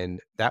 And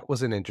that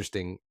was an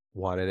interesting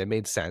one, and it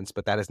made sense,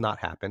 but that has not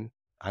happened.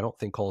 I don't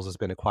think Kohl's has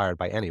been acquired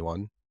by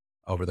anyone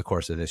over the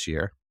course of this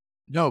year.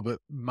 No, but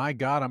my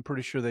God, I'm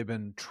pretty sure they've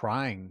been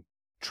trying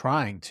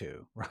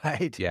to,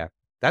 right? Yeah.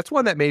 That's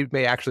one that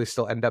may actually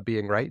still end up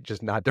being right,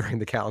 just not during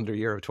the calendar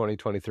year of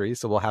 2023.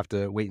 So we'll have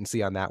to wait and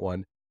see on that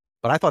one.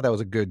 But I thought that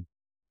was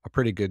a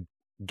pretty good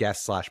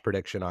guess /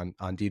 prediction on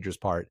Deidre's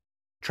part.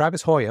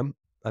 Travis Hoyam,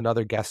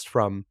 another guest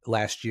from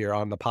last year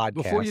on the podcast.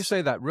 Before you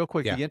say that, real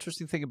quick, the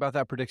interesting thing about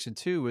that prediction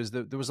too is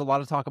that there was a lot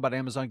of talk about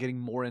Amazon getting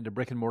more into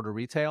brick and mortar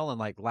retail and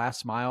like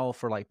last mile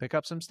for like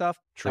pickups and stuff.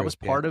 True, that was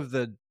part of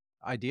the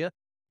idea.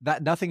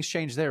 That nothing's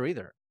changed there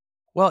either.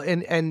 Well,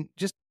 and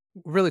just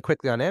really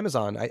quickly on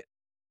Amazon,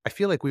 I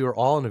feel like we were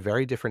all in a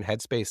very different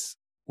headspace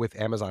with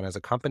Amazon as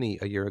a company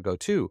a year ago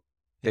too.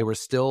 They were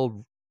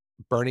still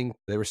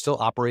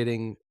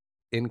operating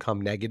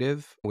income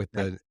negative with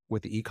the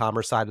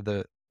e-commerce side of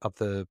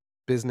the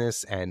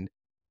business and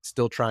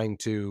still trying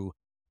to,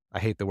 I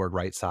hate the word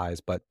right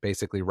size, but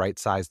basically right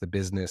size the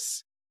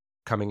business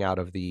coming out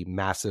of the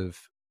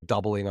massive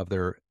doubling of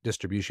their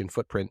distribution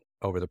footprint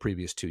over the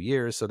previous 2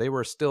 years. So they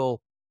were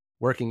still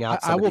working out.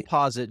 I will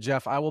posit,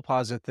 Jeff,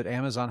 that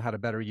Amazon had a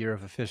better year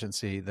of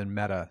efficiency than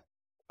Meta.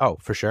 Oh,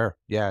 for sure.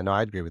 Yeah, no,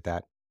 I agree with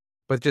that.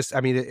 But just,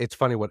 I mean, it's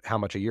funny what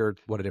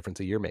a difference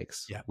a year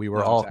makes. Yeah, we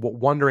were all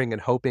wondering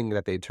and hoping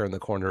that they'd turn the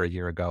corner a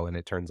year ago, and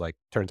it turns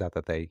out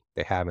that they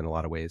have in a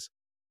lot of ways.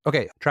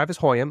 Okay, Travis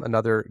Hoyam,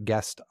 another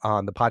guest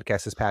on the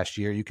podcast this past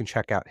year. You can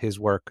check out his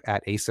work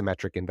at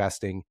Asymmetric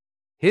Investing.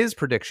 His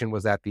prediction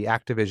was that the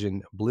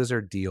Activision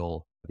Blizzard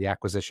deal the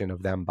acquisition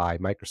of them by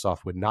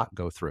Microsoft would not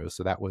go through.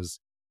 So that was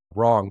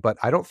wrong. But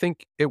I don't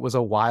think it was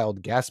a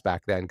wild guess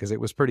back then because it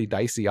was pretty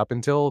dicey up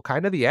until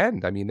kind of the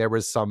end. I mean, there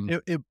was some.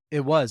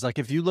 It was like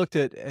if you looked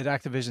at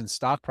Activision's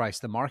stock price,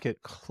 the market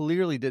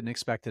clearly didn't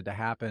expect it to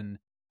happen.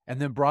 And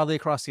then broadly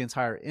across the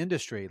entire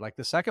industry, like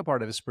the second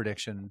part of his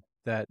prediction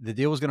that the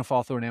deal was going to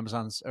fall through and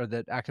Amazon's or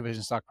that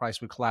Activision stock price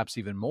would collapse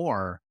even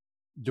more,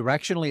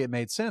 directionally it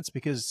made sense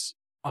because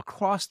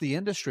across the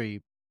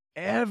industry,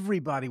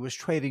 everybody was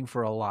trading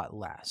for a lot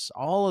less.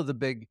 All of the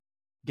big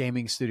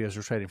gaming studios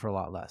were trading for a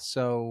lot less.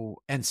 So,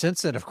 and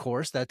since then, of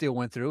course, that deal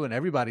went through and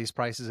everybody's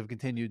prices have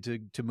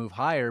continued to move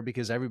higher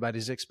because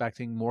everybody's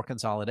expecting more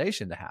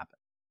consolidation to happen.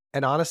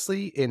 And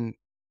honestly, in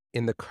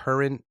the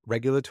current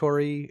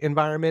regulatory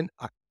environment,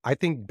 I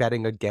think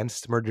betting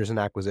against mergers and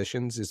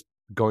acquisitions is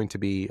going to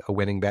be a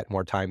winning bet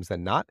more times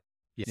than not.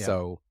 Yeah.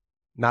 So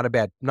not a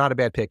bad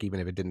pick, even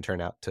if it didn't turn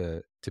out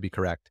to be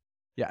correct.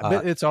 Yeah,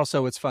 but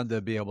it's fun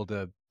to be able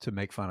to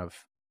make fun of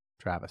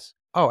Travis.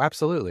 Oh,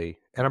 absolutely.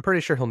 And I'm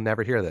pretty sure he'll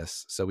never hear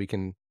this. So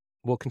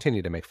we'll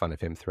continue to make fun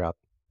of him throughout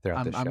this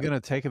show. I'm going to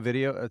take a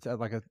video,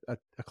 like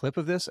a clip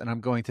of this, and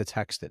I'm going to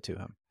text it to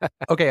him.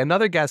 Okay,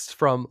 another guest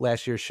from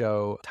last year's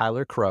show,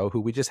 Tyler Crow,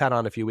 who we just had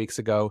on a few weeks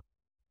ago,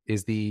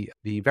 is the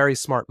very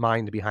smart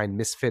mind behind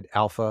Misfit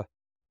Alpha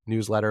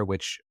newsletter,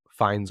 which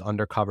finds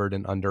undercovered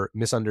and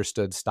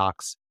misunderstood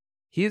stocks.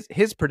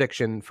 His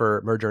prediction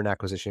for merger and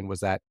acquisition was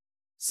that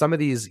some of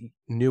these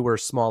newer,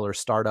 smaller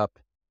startup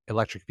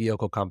electric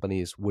vehicle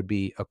companies would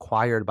be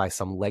acquired by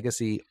some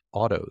legacy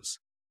autos.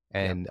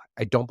 And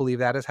I don't believe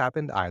that has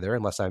happened either,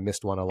 unless I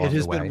missed one along the way. It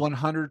has been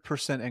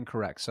 100%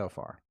 incorrect so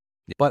far.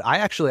 But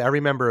I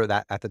remember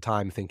that at the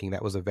time thinking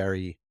that was a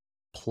very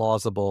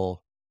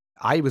plausible.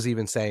 I was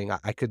even saying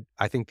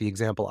I think the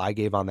example I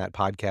gave on that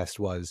podcast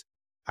was,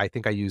 I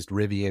think I used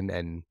Rivian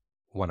and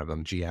one of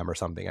them GM or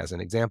something as an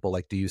example.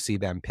 Like, do you see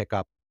them pick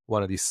up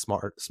one of these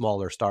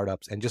smaller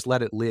startups and just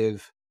let it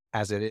live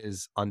as it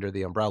is under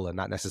the umbrella,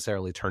 not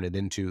necessarily turn it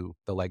into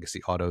the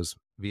legacy autos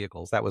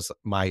vehicles? That was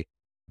my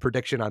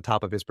prediction on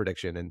top of his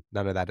prediction, and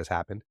none of that has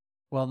happened.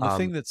 Well, the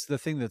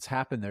thing that's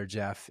happened there,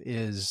 Jeff,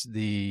 is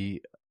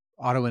the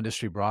auto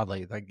industry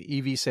broadly, like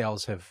EV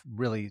sales have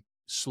really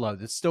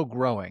slowed. It's still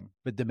growing,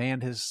 but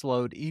demand has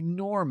slowed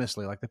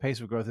enormously. Like the pace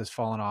of growth has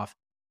fallen off.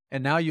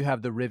 And now you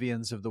have the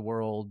Rivians of the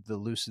world, the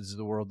Lucids of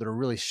the world that are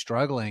really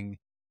struggling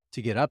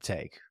to get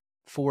uptake.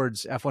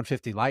 Ford's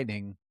F-150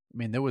 Lightning, I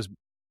mean, there was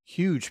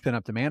huge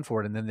pent-up demand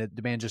for it, and then the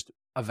demand just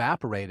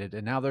evaporated,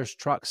 and now there's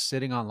trucks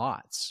sitting on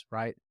lots,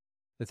 right,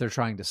 that they're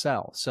trying to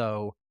sell.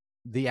 So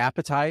the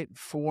appetite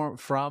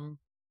from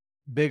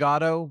big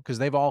auto, because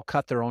they've all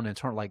cut their own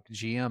internal, like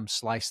GM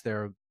sliced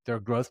their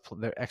growth,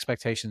 their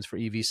expectations for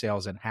EV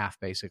sales in half,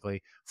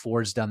 basically.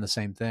 Ford's done the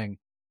same thing.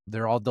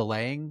 They're all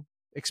delaying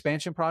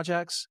expansion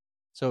projects,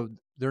 so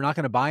they're not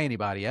going to buy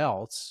anybody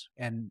else.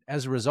 And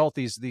as a result,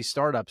 these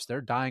startups,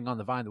 they're dying on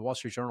the vine. The Wall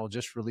Street Journal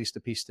just released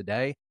a piece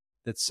today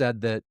that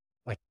said that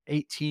like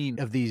 18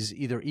 of these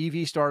either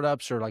EV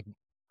startups or like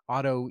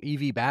auto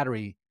EV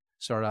battery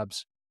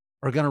startups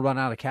are going to run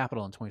out of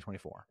capital in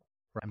 2024.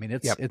 I mean,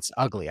 it's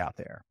ugly out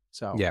there.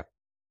 So yeah,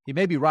 he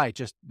may be right,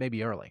 just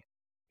maybe early.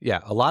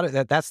 Yeah, a lot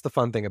of that's the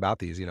fun thing about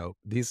these,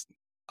 these,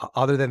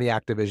 other than the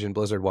Activision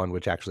Blizzard one,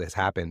 which actually has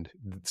happened,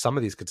 some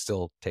of these could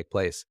still take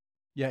place.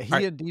 Yeah,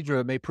 and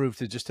Deidre may prove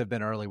to just have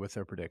been early with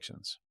their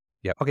predictions.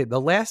 Yeah. Okay,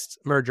 the last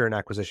merger and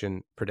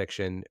acquisition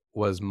prediction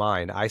was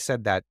mine. I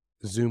said that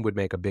Zoom would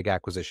make a big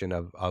acquisition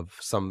of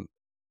some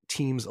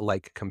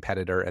Teams-like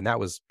competitor, and that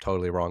was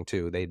totally wrong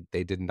too.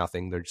 They did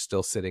nothing. They're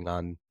still sitting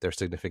on their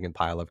significant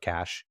pile of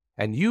cash.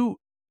 And you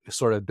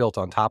sort of built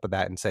on top of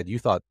that and said you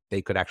thought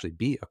they could actually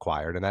be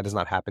acquired, and that has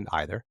not happened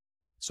either.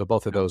 So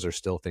both of those are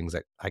still things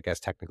that I guess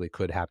technically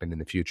could happen in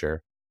the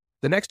future.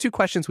 The next two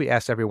questions we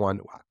asked everyone,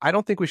 I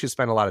don't think we should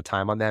spend a lot of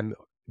time on them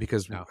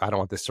because I don't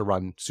want this to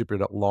run super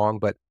long,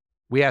 but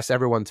we asked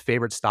everyone's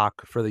favorite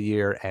stock for the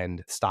year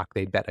and stock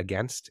they'd bet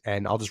against,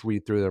 and I'll just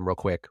read through them real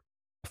quick.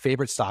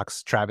 Favorite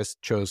stocks, Travis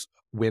chose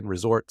Wynn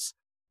Resorts.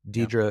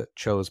 Deidre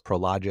chose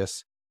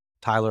Prologis.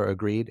 Tyler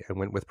agreed and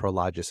went with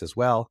Prologis as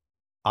well.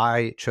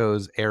 I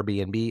chose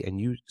Airbnb and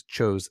you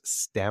chose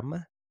STEM.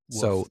 Woof.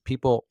 So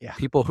people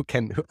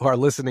who are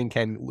listening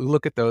can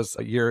look at those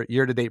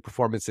year-to-date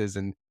performances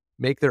and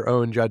make their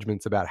own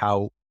judgments about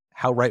how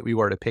right we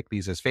were to pick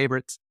these as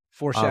favorites.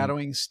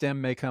 Foreshadowing,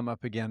 STEM may come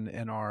up again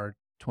in our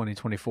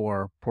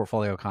 2024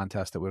 portfolio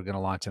contest that we're going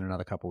to launch in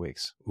another couple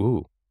weeks.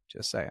 Ooh.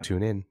 Just saying.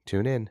 Tune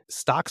in.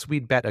 Stocks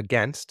we'd bet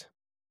against.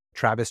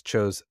 Travis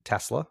chose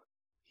Tesla.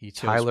 He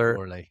chose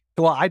poorly.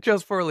 Well, I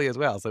chose poorly as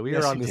well. So we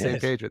are on the same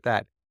page with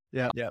that.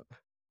 Yeah.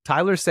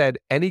 Tyler said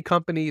any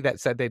company that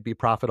said they'd be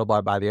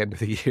profitable by the end of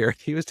the year.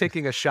 He was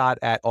taking a shot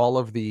at all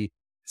of the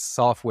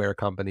software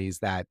companies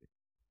that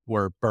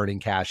were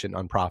burning cash and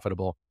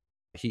unprofitable.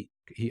 He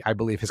I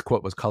believe his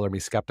quote was, "Color me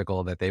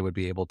skeptical that they would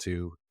be able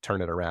to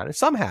turn it around." And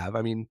some have.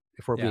 I mean,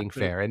 if we're being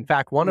fair. In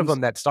fact, one of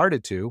them that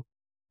started to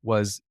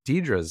was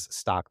Deidre's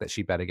stock that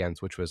she bet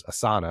against, which was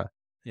Asana.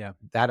 Yeah.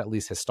 that at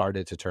least has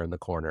started to turn the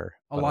corner.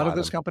 A lot of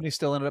those companies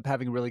still ended up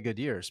having really good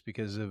years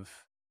because of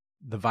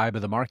the vibe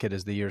of the market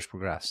as the years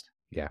progressed.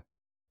 Yeah.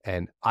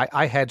 And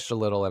I hedged a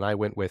little, and I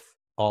went with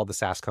all the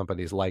SaaS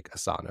companies like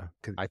Asana,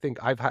 because I think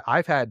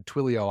I've had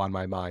Twilio on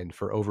my mind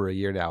for over a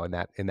year now in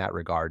that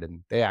regard,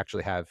 and they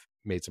actually have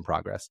made some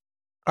progress.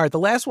 All right, the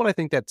last one I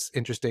think that's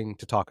interesting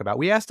to talk about.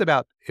 We asked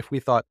about if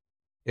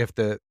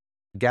the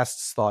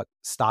guests thought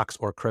stocks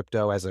or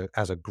crypto as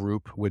a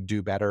group would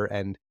do better,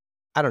 and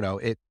I don't know.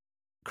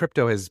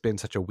 Crypto has been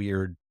such a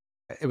weird.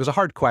 It was a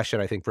hard question,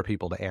 I think, for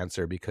people to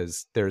answer,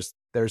 because there's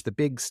the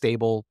big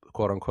stable,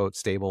 quote unquote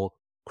stable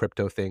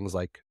crypto things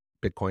like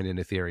Bitcoin and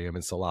Ethereum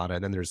and Solana,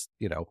 and then there's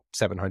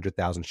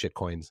 700,000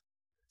 shitcoins.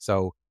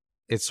 So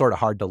it's sort of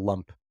hard to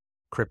lump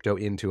crypto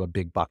into a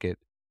big bucket.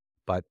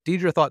 But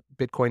Deidre thought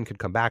Bitcoin could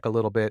come back a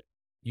little bit.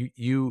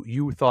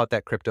 You thought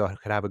that crypto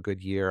could have a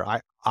good year.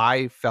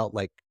 I felt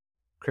like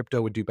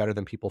crypto would do better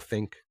than people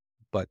think,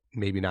 but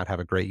maybe not have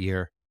a great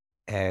year.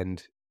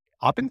 And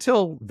up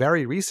until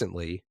very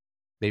recently,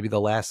 maybe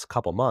the last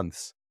couple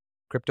months,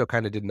 crypto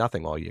kind of did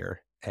nothing all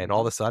year, and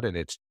all of a sudden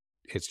it's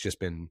just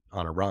been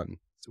on a run.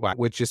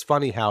 Which is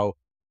funny how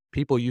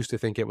people used to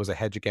think it was a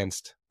hedge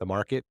against the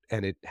market,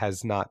 and it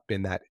has not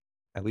been that.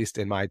 At least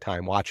in my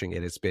time watching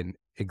it, it's been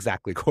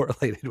exactly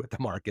correlated with the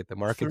market. The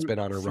market's been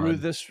on a run.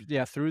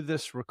 Through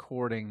this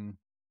recording,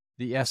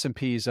 the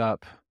S&P's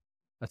up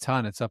a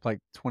ton. It's up like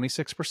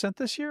 26%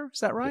 this year. Is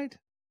that right?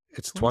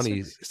 It's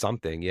 20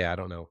 something. Yeah, I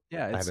don't know.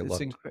 Yeah,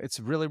 it's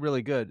really,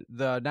 really good.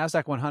 The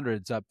NASDAQ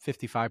 100's up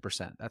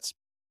 55%. That's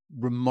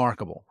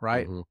remarkable,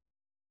 right? Mm-hmm.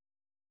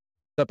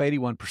 It's up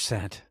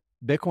 81%.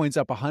 Bitcoin's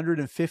up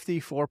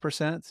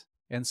 154%,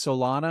 and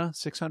Solana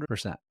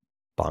 600%.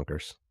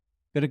 Bonkers.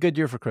 Been a good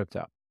year for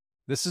crypto.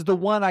 This is the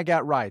one I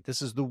got right.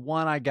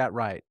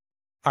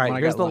 All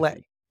right,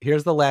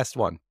 here's the last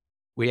one.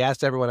 We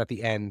asked everyone at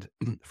the end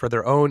for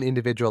their own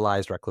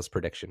individualized reckless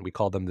prediction. We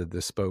called them the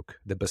bespoke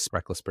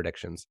reckless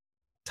predictions.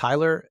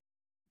 Tyler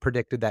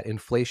predicted that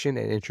inflation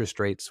and interest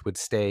rates would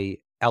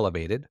stay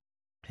elevated,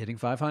 hitting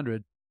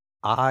 500.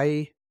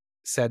 I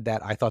said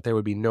that I thought there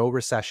would be no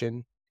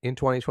recession in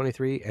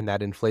 2023, and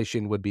that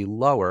inflation would be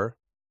lower,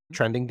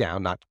 trending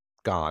down, not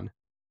gone,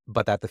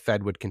 but that the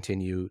Fed would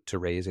continue to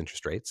raise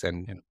interest rates.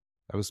 And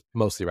I was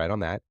mostly right on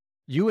that.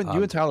 You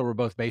and Tyler were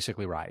both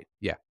basically right.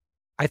 Yeah.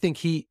 I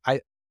think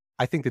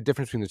I think the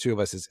difference between the two of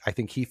us is I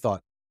think he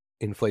thought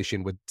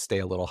inflation would stay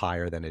a little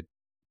higher than it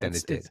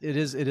did. It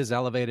is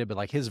elevated, but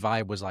like his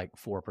vibe was like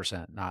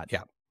 4%, not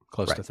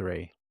close to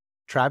 3%.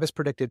 Travis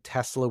predicted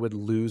Tesla would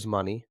lose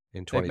money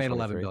in 2023. They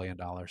made $11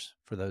 billion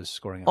for those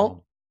scoring at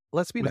home.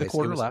 Let's be nice. With a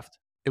quarter left.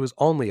 It was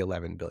only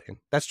 $11 billion.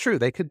 That's true.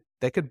 They could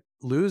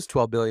lose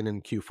 $12 billion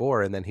in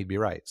Q4, and then he'd be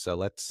right.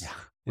 So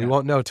we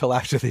won't know till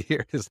after the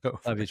year is over.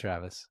 Love you,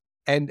 Travis.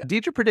 And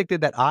Deidre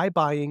predicted that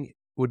iBuying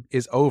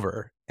is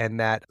over, and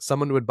that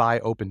someone would buy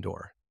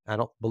Opendoor. I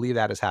don't believe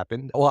that has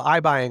happened. Well,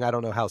 iBuying, I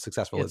don't know how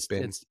successful it's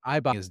been.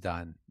 iBuying is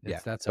done.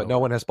 But over. No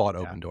one has bought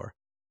Opendoor.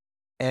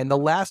 And the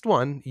last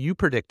one, you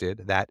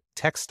predicted that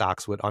tech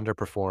stocks would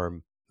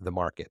underperform the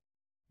market.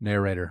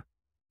 Narrator,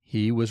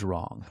 he was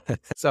wrong.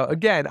 So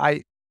again,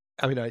 I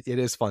mean, it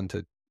is fun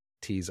to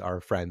tease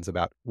our friends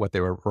about what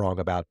they were wrong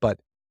about, but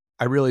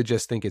I really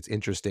just think it's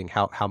interesting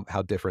how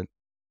different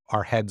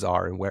our heads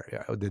are and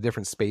where the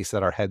different space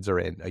that our heads are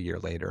in a year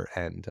later.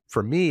 And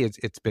for me,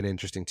 it's been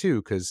interesting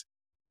too, because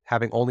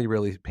having only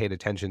really paid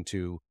attention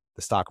to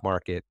the stock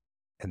market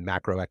and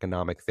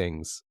macroeconomic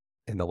things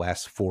in the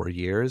last 4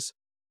 years,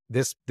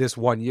 this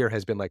 1 year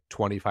has been like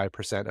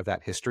 25% of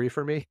that history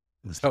for me.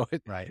 So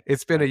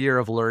it's been a year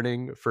of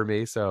learning for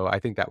me. So I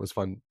think that was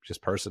fun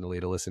just personally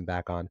to listen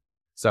back on.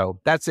 So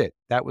that's it.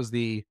 That was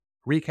the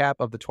recap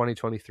of the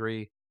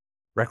 2023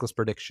 Reckless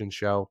Prediction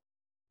Show.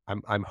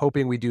 I'm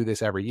hoping we do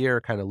this every year,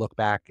 kind of look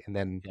back and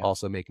then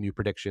also make new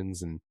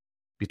predictions. And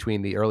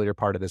between the earlier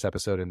part of this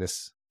episode and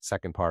this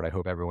second part, I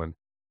hope everyone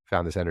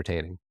found this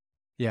entertaining.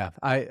 Yeah,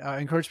 I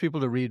encourage people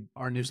to read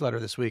our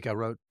newsletter this week. I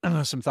wrote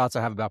some thoughts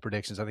I have about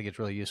predictions. I think it's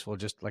really useful.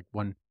 Just like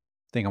one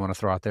thing I want to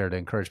throw out there to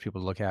encourage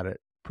people to look at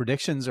it.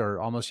 Predictions are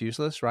almost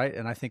useless, right?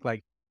 And I think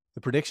like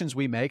the predictions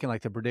we make and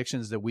like the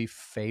predictions that we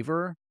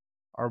favor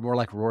are more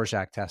like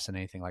Rorschach tests than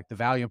anything. Like the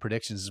value in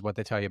predictions is what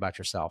they tell you about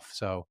yourself.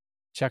 So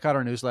check out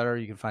our newsletter.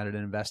 You can find it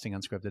at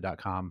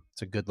investingunscripted.com.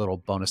 It's a good little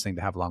bonus thing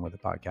to have along with the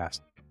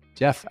podcast.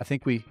 Jeff, I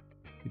think we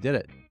did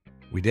it.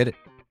 We did it.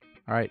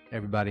 All right,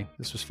 everybody.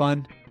 This was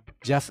fun.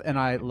 Jeff and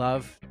I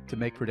love to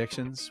make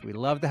predictions. We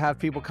love to have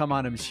people come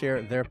on and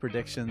share their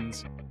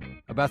predictions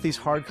about these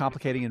hard,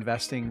 complicating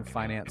investing,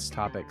 finance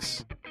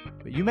topics.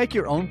 But you make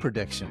your own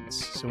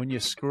predictions. So when you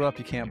screw up,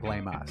 you can't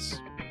blame us.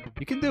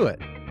 You can do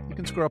it. You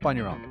can screw up on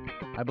your own.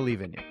 I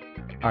believe in you.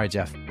 All right,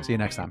 Jeff. See you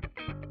next time.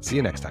 See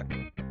you next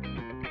time.